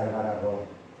زرورق ها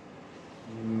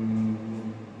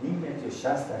 0.5 متر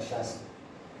 60 در 60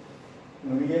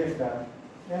 اونو میگرفتم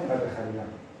اینقدر خریدم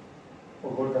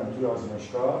آوردم توی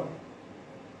آزمایشگاه.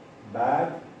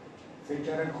 بعد فکر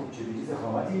کردم خوب چجوری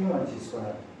ضخامت اینو من چیز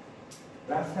کنم.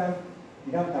 رفتم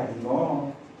دیدم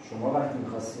قدیما شما وقتی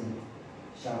میخواستیم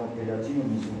شمع پلاتین رو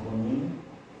میزون کنیم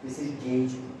یه سری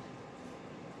گیج بود.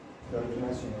 یادتون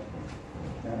هست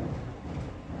شما؟ نه؟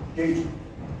 گیج بود.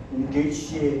 این گیج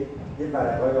چیه؟ یه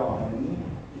ورقای آهنی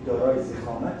که دارای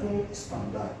ضخامت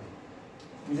استاندارد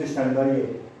میذاشتن لای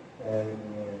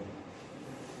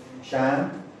شمع،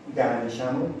 دهن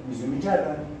شمع رو میزون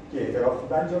میکردن که احتراق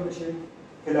خوب انجام بشه.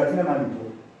 پلاتین هم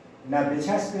همینطور، نه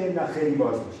بچسبه نه خیلی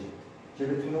باز باشه که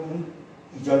بتونه اون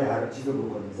ایجاد هر چیز رو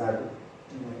بکنه،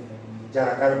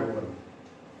 جرقه رو بکنه.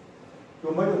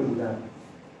 دنبال اون بودم،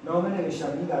 نامه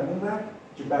نوشتم این در اون بر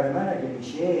که برای من اگه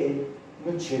میشه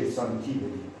اینو 40 سانتی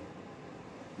بدید،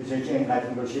 به جایی که اینقدر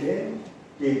باشه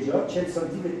گیجا 40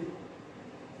 سانتی بدید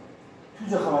تو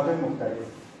ضخامت‌های مختلف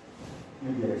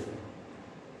میگرفته.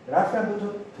 رفتم دو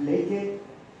تا پلیت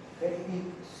خیلی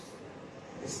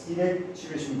استیل چی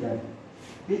بهش میگن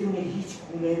بدون هیچ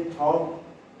گونه تاب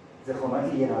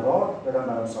ضخامت یه نوار بدم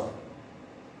برام ساخت.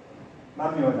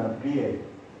 من میادم روی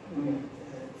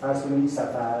فرض کنیم این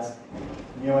صفحه هست،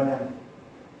 میادم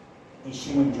این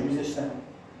شیم رو اینجا میذاشتم،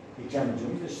 یکم اینجا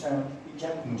میذاشتم، یکم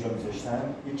اینجا میذاشتم،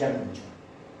 یکم اینجا.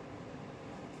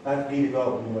 بعد غیر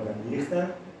داغ میادم میریختم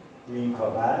روی این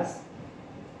کاغذ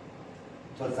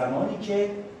تا زمانی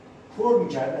که پر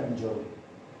میکردم اینجا.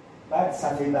 بعد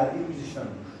صفحه بعدی رو میذاشتم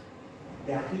روش،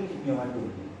 دقیق میامد دور.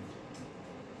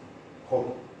 خب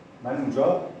من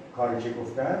اونجا کاری که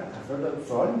گفتم افراد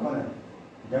سوال میکنن،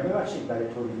 میگم ببخشید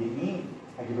برای تولید این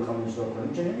اگه بخوام اجرا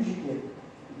کنیم که نمیشه که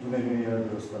دونه دونه رو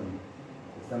درست کنیم.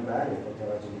 گفتم بله با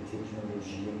توجه به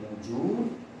تکنولوژی موجود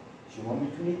شما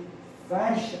میتونید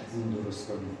فرش از این درست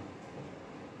کنید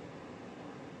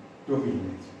 2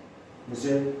 میلیمتر،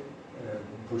 مثل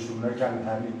پشتونهایی که همین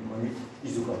تعمیر میکنید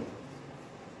ایزوکار.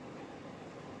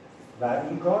 و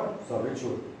این کار ثابت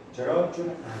شد. چرا؟ چون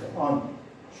الان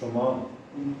شما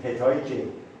این پتایی که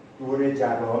دور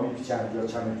جعبه ها میپیچند یا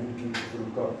چمدون که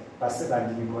فرودگاه بسته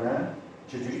بندی میکنن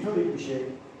چجوری تولید میشه؟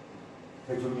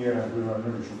 پتو میارن روی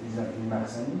رانو روشون میزن توی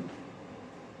مخزنی،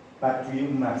 بعد توی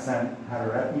اون مخزن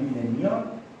حرارت میبینه میاد،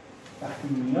 وقتی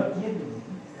میاد یه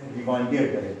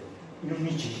ریوایندر داره اینو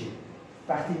میکشه،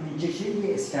 وقتی میکشه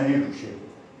یه اسکنر روشه.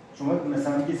 شما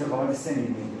مثلا یه ضخامت 3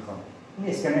 میلیمتر میخوام، این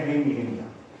اسکنر هی میره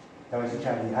میاد، توجه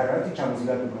کردی حرارت کم و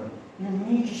زیاد میکنه، اینو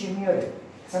میکشه میاره،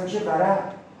 مثلا میشه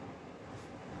ورق،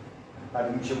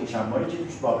 بعد میشه مشمایی که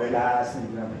توش بابل هست،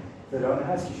 میدونم فلان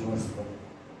هست که شما استفاده.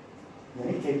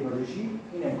 یعنی تکنولوژی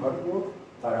این امکان رو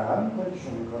فراهم میکنه که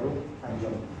شما این کار رو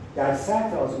انجام بدید. در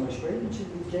سطح آزمایشگاهی این چیزی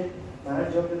بود که من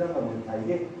انجام دادم و مورد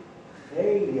تایید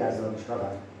خیلی از دانشگاه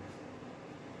قرار.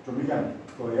 چون میگم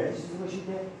باید چیزی باشه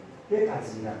که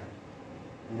بپذیرن،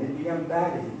 یعنی میگم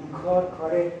بله این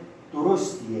کار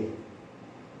درستیه،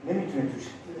 نمیتونه توش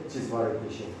چیز وارد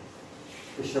بشه،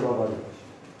 اشتباه وارد بشه.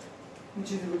 این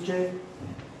چیزی بود که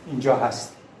اینجا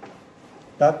هست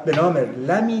به نام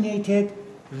Laminated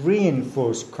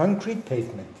Reinforced Concrete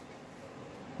Pavement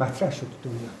مطرح شد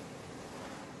دنیا.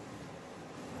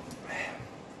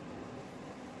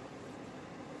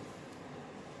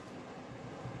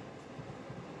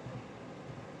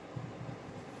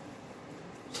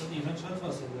 ایران چقدر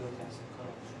فاصله داره تحصیل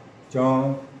کارش؟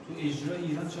 جان تو اجرا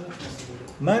ایران چقدر فاصله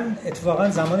داره؟ من اتفاقا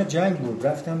زمان جنگ بود،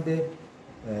 رفتم به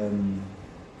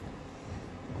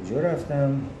کجا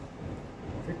رفتم؟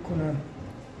 فکر کنم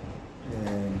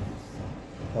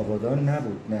آبادان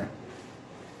نبود، نه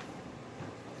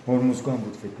هرمزگان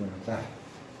بود فکر کنم. بله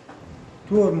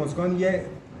تو هرمزگان یه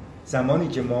زمانی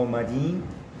که ما اومدیم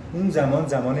اون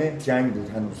زمان جنگ بود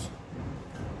هنوز.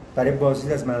 برای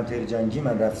بازدید از مناطق جنگی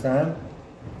من رفتم،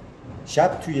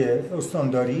 شب توی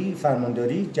استانداری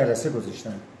فرمانداری جلسه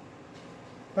گذاشتن.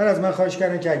 بعد از من خواهش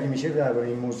کردن که اگه میشه درباره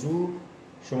این موضوع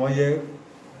شما یه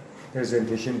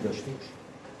پرزنتیشن داشته باشید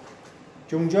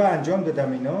که اونجا انجام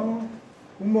دادم اینا.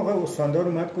 اون موقع استاندار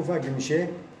اومد گفت اگه میشه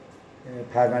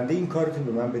پرونده این کارتون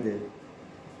به من بده.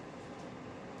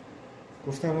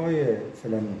 گفتم آقای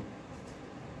فلانی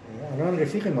الان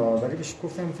رفیق ما، ولی بهش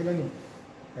گفتم فلانی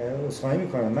عذرخواهی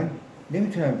میکنم من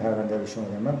نمیتونم پرونده رو شما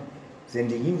بدم، من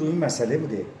زندگیم روی این مسئله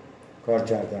بوده کار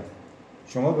کردم،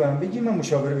 شما به من بگی من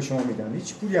مشاوره به شما میدم،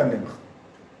 هیچ پولی هم نمیخوام.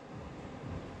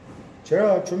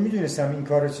 چرا؟ چون میدونستم این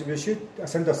کار چی بشه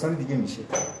اصلا داستان دیگه میشه.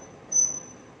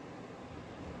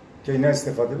 که اینا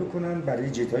استفاده بکنن برای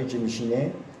جتایی که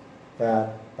میشینه و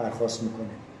برخاست میکنه.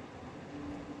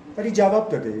 ولی جواب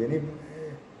داده، یعنی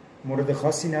مورد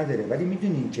خاصی نداره. ولی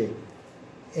میدونین که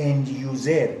end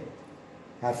user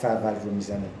حرف اول رو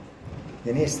میزنه،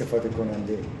 یعنی استفاده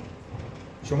کننده.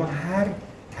 شما هر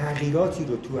تغییراتی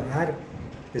رو تو هر به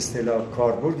اصطلاح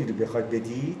کاربردی رو بخواید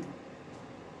بدید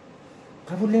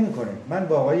قبول نمیکنه. من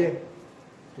با آقای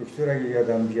دکتر اگه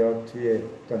یادم بیاد توی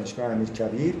دانشگاه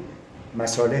امیرکبیر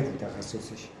مصالح بود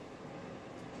تخصصش،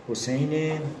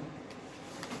 حسین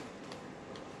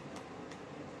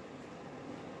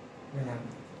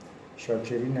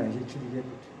شاکری نه یکی دیگه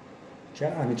بود که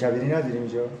امیرکبیری نداریم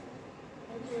اینجا.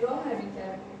 راه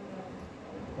امیرکبیر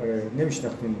آره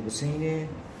نمیشناختیم. حسین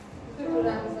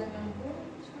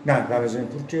نه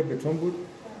رمضانپور که بتون بود.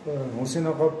 حسین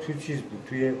آقا توی چیز بود،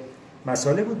 توی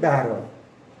مساله بود. به هر حال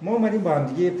ما اومدیم با هم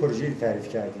دیگه یه پروژه تعریف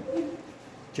کردیم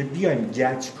که بیایم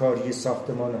گچکاری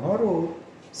ساختمان‌ها رو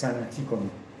صنعتی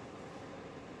کنیم،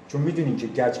 چون میدونیم که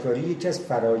گچکاری یکی از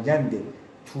فرایند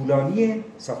طولانی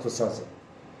ساخت و سازه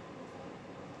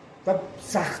و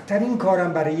سخت‌ترین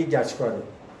کارم برای یه گچکاره.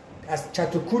 از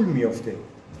چت و کول میفته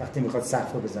وقتی میخواد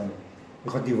سقف رو بزنه،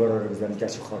 میخواد دیوارا رو بزنه،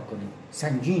 گچ خاک کنه،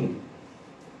 سنگینه.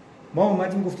 ما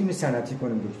اومدیم گفتیم صنعتی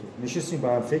کنیم دکتر. نشستیم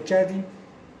با هم فکر کردیم،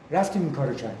 رفتیم این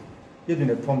کارو کردیم. یه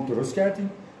دونه پمپ درست کردیم،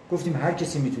 گفتیم هر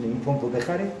کسی میتونه این پمپ رو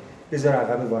بخره، بذاره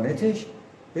عقب وانتش،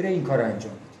 بره این کارو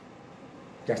انجام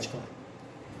بده. گچکار.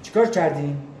 چیکار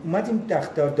کردیم؟ اومدیم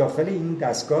داخل این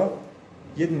دستگاه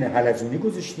یه دونه حلزونی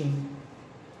گذاشتیم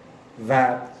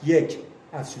و یک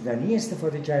افزودنی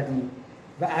استفاده کردیم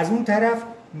و از اون طرف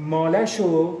مالش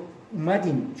رو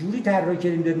اومدیم جوری طراحی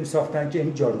کردیم دادیم ساختن که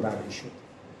این جارو برقی شد.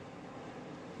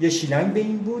 یه شیلنگ به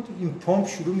این بود، این پمپ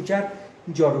شروع میکرد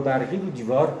این جارو برقی رو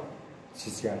دیوار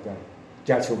چیز کردن،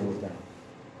 گچ آوردن.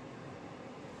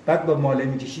 بعد با ماله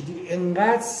میکشیدی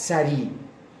انقدر سریع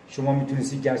شما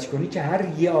میتونستی گچ کنی که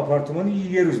هر یه آپارتمان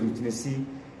یه روز میتونستی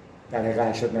در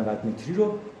حقیقت 80-90 متری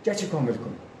رو گچ کامل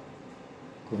کنی.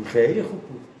 خیلی خوب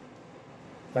بود.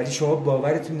 ولی شما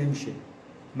باورتون نمیشه،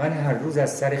 من هر روز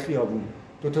از سر خیابون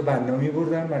 2 بنا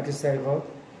میبردم مرکز تحقیقات،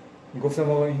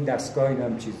 میگفتم آقا این دستگاه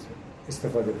اینم چیز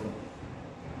استفاده کن.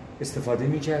 استفاده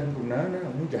میکرد، میگم نه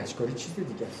اون گچکاری چیز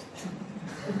دیگه است.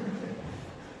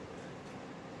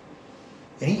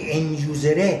 یعنی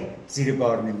انجوزره زیر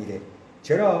بار نمیره.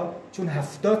 چرا؟ چون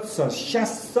 70 سال 60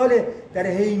 ساله در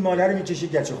هی ماله رو میکشه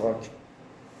گچ و خاک،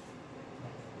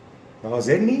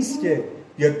 حاضر نیست که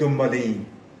بیاد دنبال این.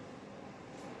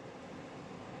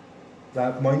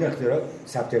 و ما این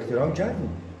ثبت اختراع کردیم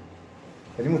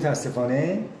ولی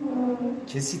متاسفانه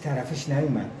کسی طرفش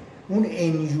نیومد. اون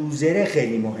انجوزره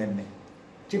خیلی مهمه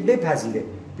که بپذیره.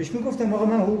 بهش میگفتم آقا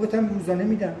من حقوقتم روزانه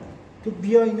میدم، تو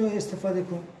بیا اینو استفاده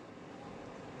کن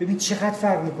ببین چقدر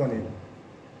فرق میکنه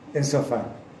انصافا.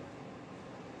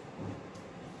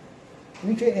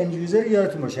 این که انجوزر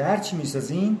یادتون باشه هر چی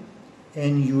میسازین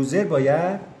انجوزر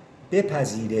باید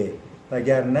بپذیره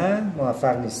وگرنه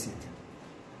موفق نیستید.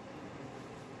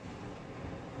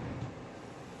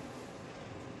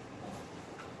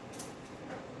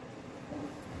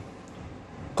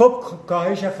 خب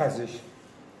کاهش خزش.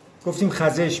 گفتیم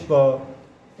خزش با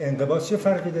انقباض چه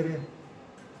فرقی داره؟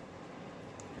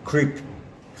 کریپ.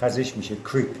 خزش میشه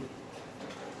کریپ.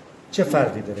 چه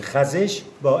فرقی داره؟ خزش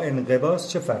با انقباض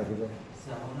چه فرقی داره؟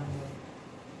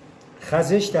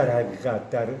 خزش در حقیقت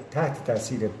در تحت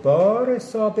تاثیر بار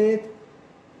ثابت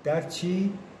در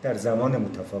چی؟ در زمان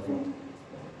متفاوت.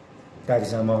 در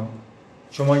زمان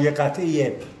شما یه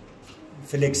قطعه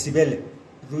فلکسیبل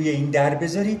روی این در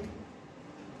بذارید،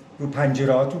 رو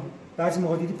پنجرهاتون، بعضی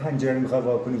موقع دیدی پنجره رو میخواد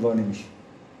وا کنی وا نمیشه،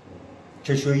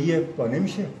 کشویی وا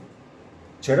نمیشه.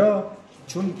 چرا؟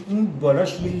 چون این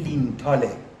بالاش یه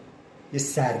لینتاله، یه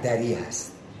سردری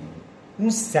هست. اون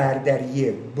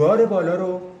سردریه بار بالا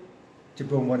رو که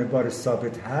به عنوان بار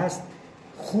ثابت هست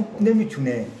خوب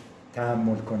نمیتونه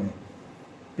تحمل کنه.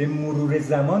 به مرور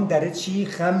زمان داره چی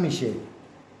خم میشه،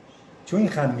 چون این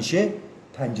خم میشه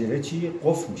پنجره چی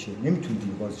قفل میشه، نمیتونی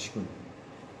دیگه بازش کنی،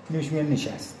 نمیشه میان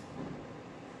نشست.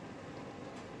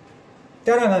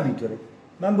 درم همینطوره.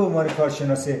 من به عنوان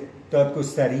کارشناس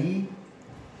دادگستری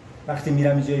وقتی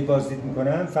میرم یه جایی بازدید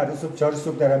میکنم، فردا صبح 4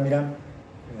 صبح دارم میرم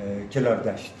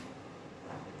کلاردشت،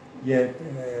 یه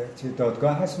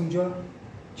دادگاه هست اونجا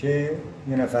که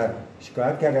یه نفر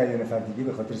شکایت کرده، یه نفر دیگه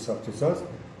به خاطر ساخت و ساز.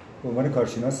 به عنوان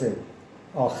کارشناس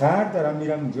آخر دارم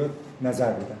میرم اونجا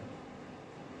نظر بدم.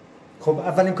 خب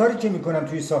اولین کاری که میکنم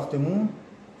توی ساختمون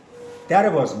در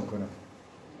باز میکنم،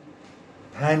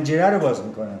 پنجره رو باز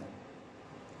میکنم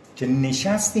که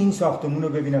نشست این ساختمون رو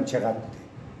ببینم چقدر بوده.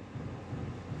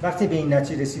 وقتی به این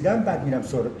نتیجه رسیدم بعد میرم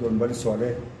دنبال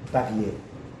سوال بقیه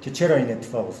که چرا این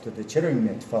اتفاق افتاده، چرا این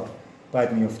اتفاق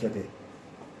باید میافتاده.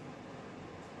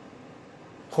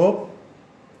 خب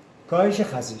کاهش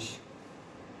خزش،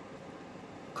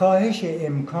 کاهش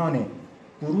امکان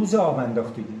بروز آب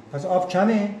انداختگی. پس آب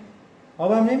کمه،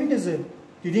 آبم نمیندازه.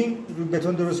 دیدین رو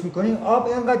بتون درست میکنین آب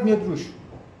اینقدر میاد روش،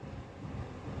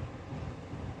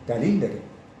 دلیل داره.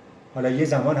 حالا یه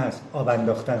زمان هست آب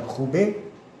انداختن خوبه،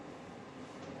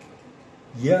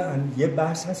 یه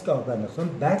بحث هست که آب انداختن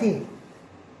بده.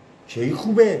 کی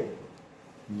خوبه؟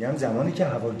 میگم زمانی که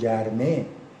هوا گرمه.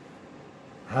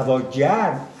 هوا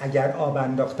گرم اگر آب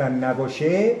انداختن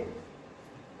نباشه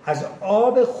از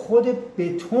آب خود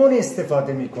بتون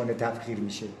استفاده میکنه، تبخیر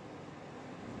میشه.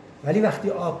 ولی وقتی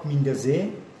آب میندازه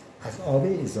از آب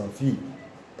اضافی،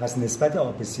 پس نسبت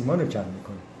آب سیمان رو کم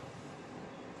میکنه.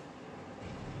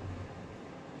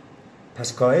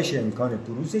 پس کاهش امکان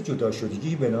بروز جدا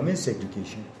شدگی به نام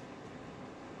سگریگیشن.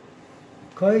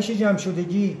 کاهش جمع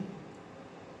شدگی،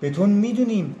 بتون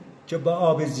میدونیم که با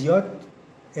آب زیاد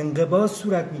انقباض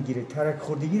صورت میگیره، ترک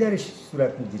خوردگی درش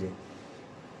صورت میگیره.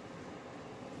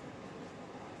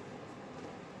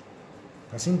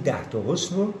 پس این 10 تا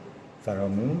حسن رو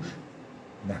فراموش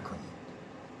نکنید.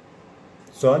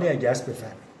 سوالی اگه هست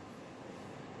بفرمایید.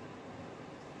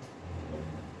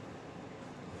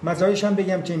 مزایاش هم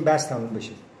بگم که این بحث تموم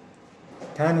بشه.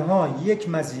 تنها یک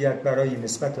مزیت برای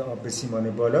نسبت آب به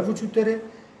سیمان بالا وجود داره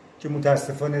که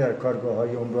متاسفانه در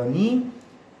کارگاه‌های عمرانی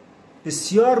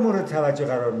بسیار مورد توجه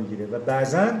قرار میگیره و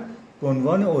بعضاً به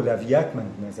عنوان اولویت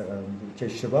مد نظر قرار میگیره که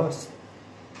اشتباه است.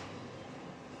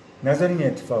 نذارین این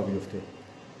اتفاق بیفته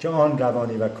که آن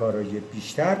روانی و کارایی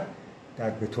بیشتر در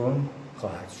بتون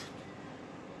خواهد شد.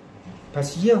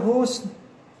 پس یه حسن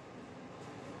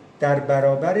در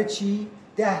برابر چی؟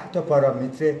 10 تا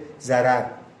پارامتر ضرر.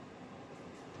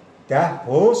 10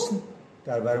 حسن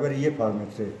در برابر یه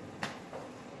پارامتر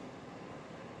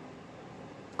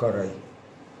کارایی.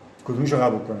 کدومشو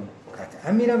قبول کنم؟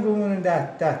 قطعا میرم رو اون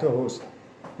 10 تا حسن.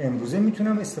 امروزه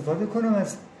میتونم استفاده کنم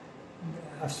از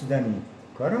افسودنی،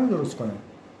 کارمو درست کنم.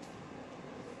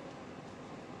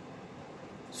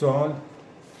 سوال؟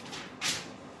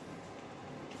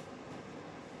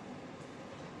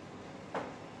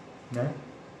 نه؟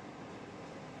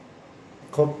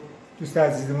 خب دوست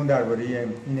عزیزمون درباره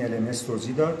این LMS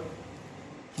توضیح داد.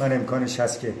 من امکانش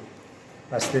هست که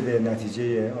بسته به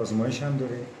نتیجه آزمایش هم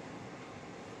داره.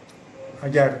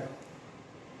 اگر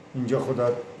اینجا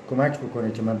خدا کمک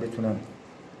بکنه که من بتونم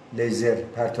لیزر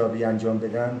پرتابی انجام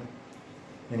بدم،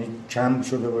 یعنی کم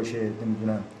شده باشه،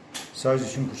 نمیدونم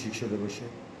سایزشون کوچیک شده باشه،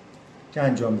 که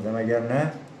انجام بدم. اگر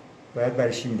نه باید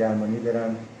برای شیمی درمانی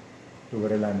برم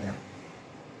دوباره لندن.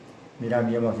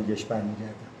 میرم یه ماه دیگهش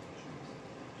برمیگردم،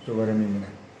 دوباره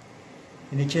میمونم.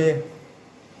 اینی که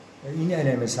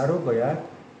این LMS رو باید،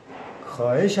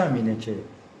 خواهشم اینه که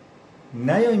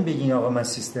نیاین بگین آقا من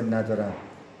سیستم ندارم،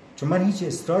 چون من هیچ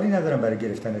اصراری ندارم برای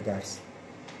گرفتن درس.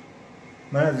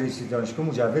 من از رئیس دانشگاه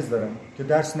مجوز دارم که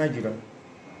درس نگیرم.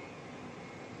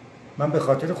 من به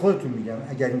خاطر خودتون میگم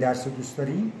اگر این درس رو دوست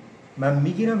دارین من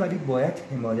میگیرم، ولی باید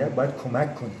حمایت، باید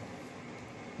کمک کنید.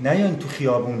 نیاین تو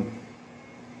خیابون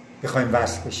بخوایم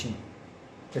وصل بشین.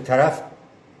 به طرف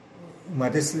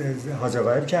اومده حاضر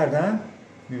غایب کردن،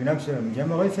 میبینم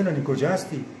میگم آقای فلانی کجا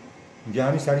هستی؟ میگه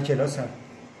همین سر کلاسم.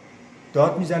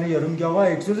 داد میزنه یارو، میگه آقا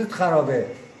اگزوزت خرابه.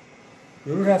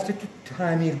 یارو رفته تو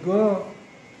تعمیرگاه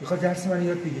میخواد درس من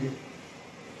یاد بگیره.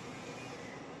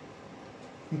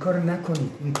 این کار رو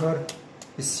نکنید. این کار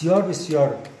بسیار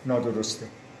بسیار نادرسته.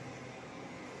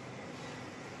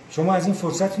 شما از این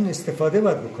فرصتتون استفاده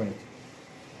باید بکنید.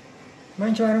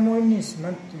 من که برام مهم نیست،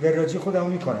 من وراجی خودمو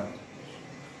میکنم.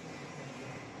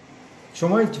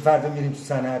 شما که فردا میریم تو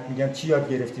صنعت میگم چی یاد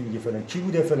گرفتی، میگه فلان چی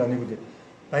بوده، فلانی بوده.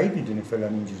 بعید میدونه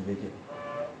فلان اینجوری بگه.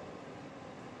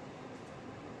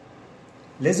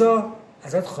 لذا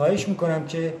ازت خواهش میکنم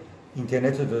که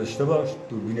اینترنت رو داشته باش،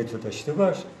 دوربینت رو داشته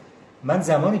باش. من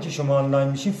زمانی که شما آنلاین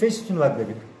میشین فیستون رو باید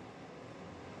ببینم.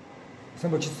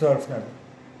 مثلا با چی تعارف ندارم.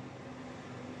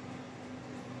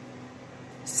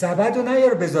 سبد رو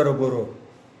نیار بذار و برو.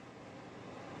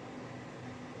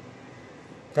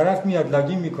 طرف میاد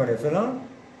لاگین میکنه فلان،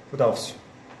 خداحافظ.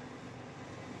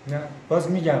 نه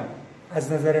باز میگم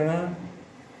از نظر من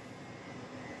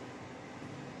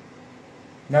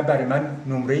نه برای من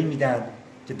نمره‌ای میدن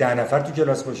که 10 نفر تو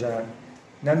کلاس باشن،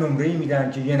 نه نمره‌ای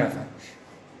میدن که 1 نفر باشه.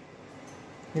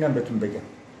 اینم بهتون بگم.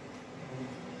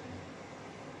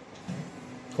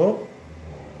 خب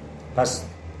پس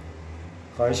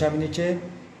خواهشم اینه که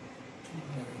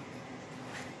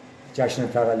جشن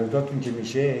تولداتون که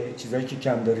میشه چیزایی که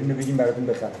کم دارین رو بگیم براتون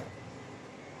بخرم.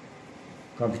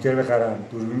 کامپیوتر بخرن،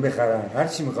 دوربین بخرن، هر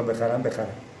چی میخوام بخرن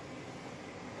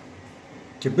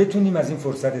که بتونیم از این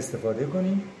فرصت استفاده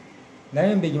کنیم.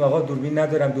 نه بگیم آقا دوربین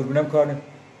ندارم، دوربینم کار نمیکنه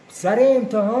سر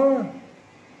امتحان،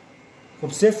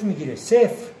 خب 0 میگیره، 0.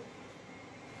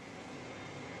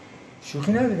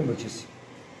 شوخی نداریم با کسی.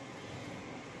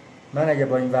 من اگه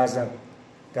با این وضعم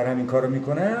دارم این کارو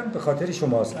میکنم به خاطر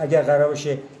شماست. اگر قرار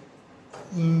باشه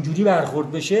اینجوری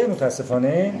برخورد بشه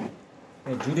متاسفانه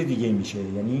جور دیگه میشه.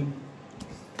 یعنی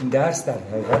این درس در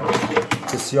حقیقت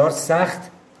بسیار سخت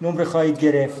نمره خواهید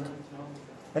گرفت،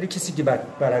 ولی کسی که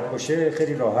بلد باشه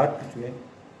خیلی راحت میتونه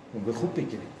نمره خوب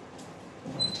بگیره.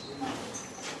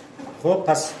 خب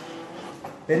پس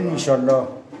بریم انشالله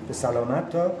به سلامت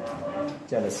تا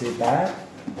جلسه بعد.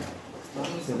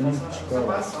 ببینیم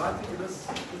چیکار.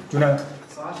 جونم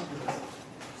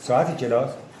ساعت کلاس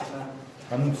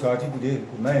همون ساعتی بوده.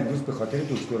 من امروز به خاطر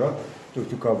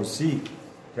دکتر کاووسی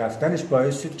رفتنش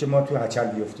باعث شد که ما تو هچل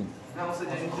بیفتیم.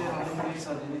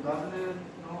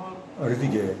 آره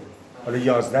دیگه. حالا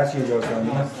 11 یا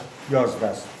 11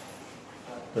 است.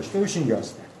 داشته باشین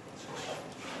 11.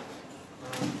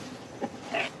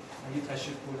 اگه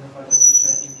تشریف بردن خارج از کشور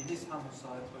انگلیس همون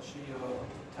ساعت باشه یا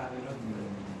تغییرات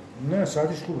می‌کنه؟ نه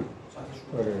ساعتش خوبه.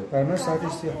 آره برای من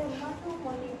ساعتش سیاه.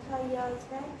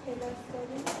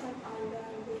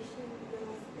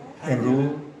 امروز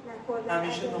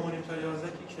همیشه 9:30 تا 11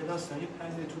 که کلاس داریم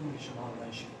 5 طول میشه ما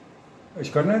آنلاین شیم.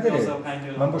 اشکال نداره.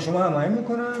 من با شما هماهنگ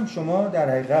میکنم، شما در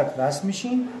حقیقت وصل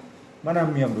میشین، منم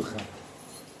میام رو خط.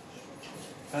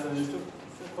 بعد فکر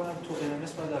کنم تو LMS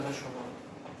بعد اول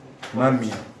شما. من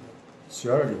میام.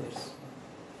 بسیار عالی.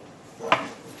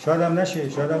 شاید هم نشه،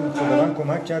 شاید هم خداوند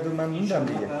کمک کرد و من موندم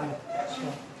دیگه.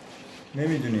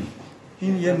 نمیدونیم.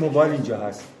 این یه موبایل اینجا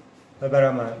هست.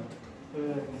 ببرم من.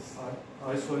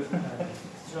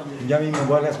 میگم این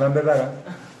موبایل هست من ببرم.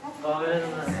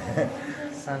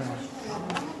 سلام.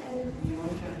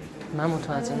 من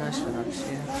متوجه نشدم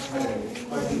چیه.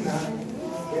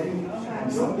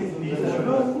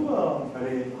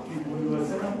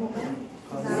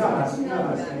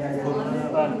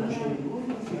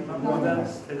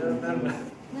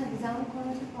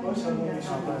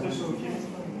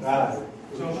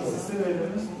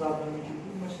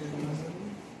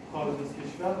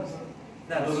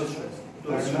 نه درست شد.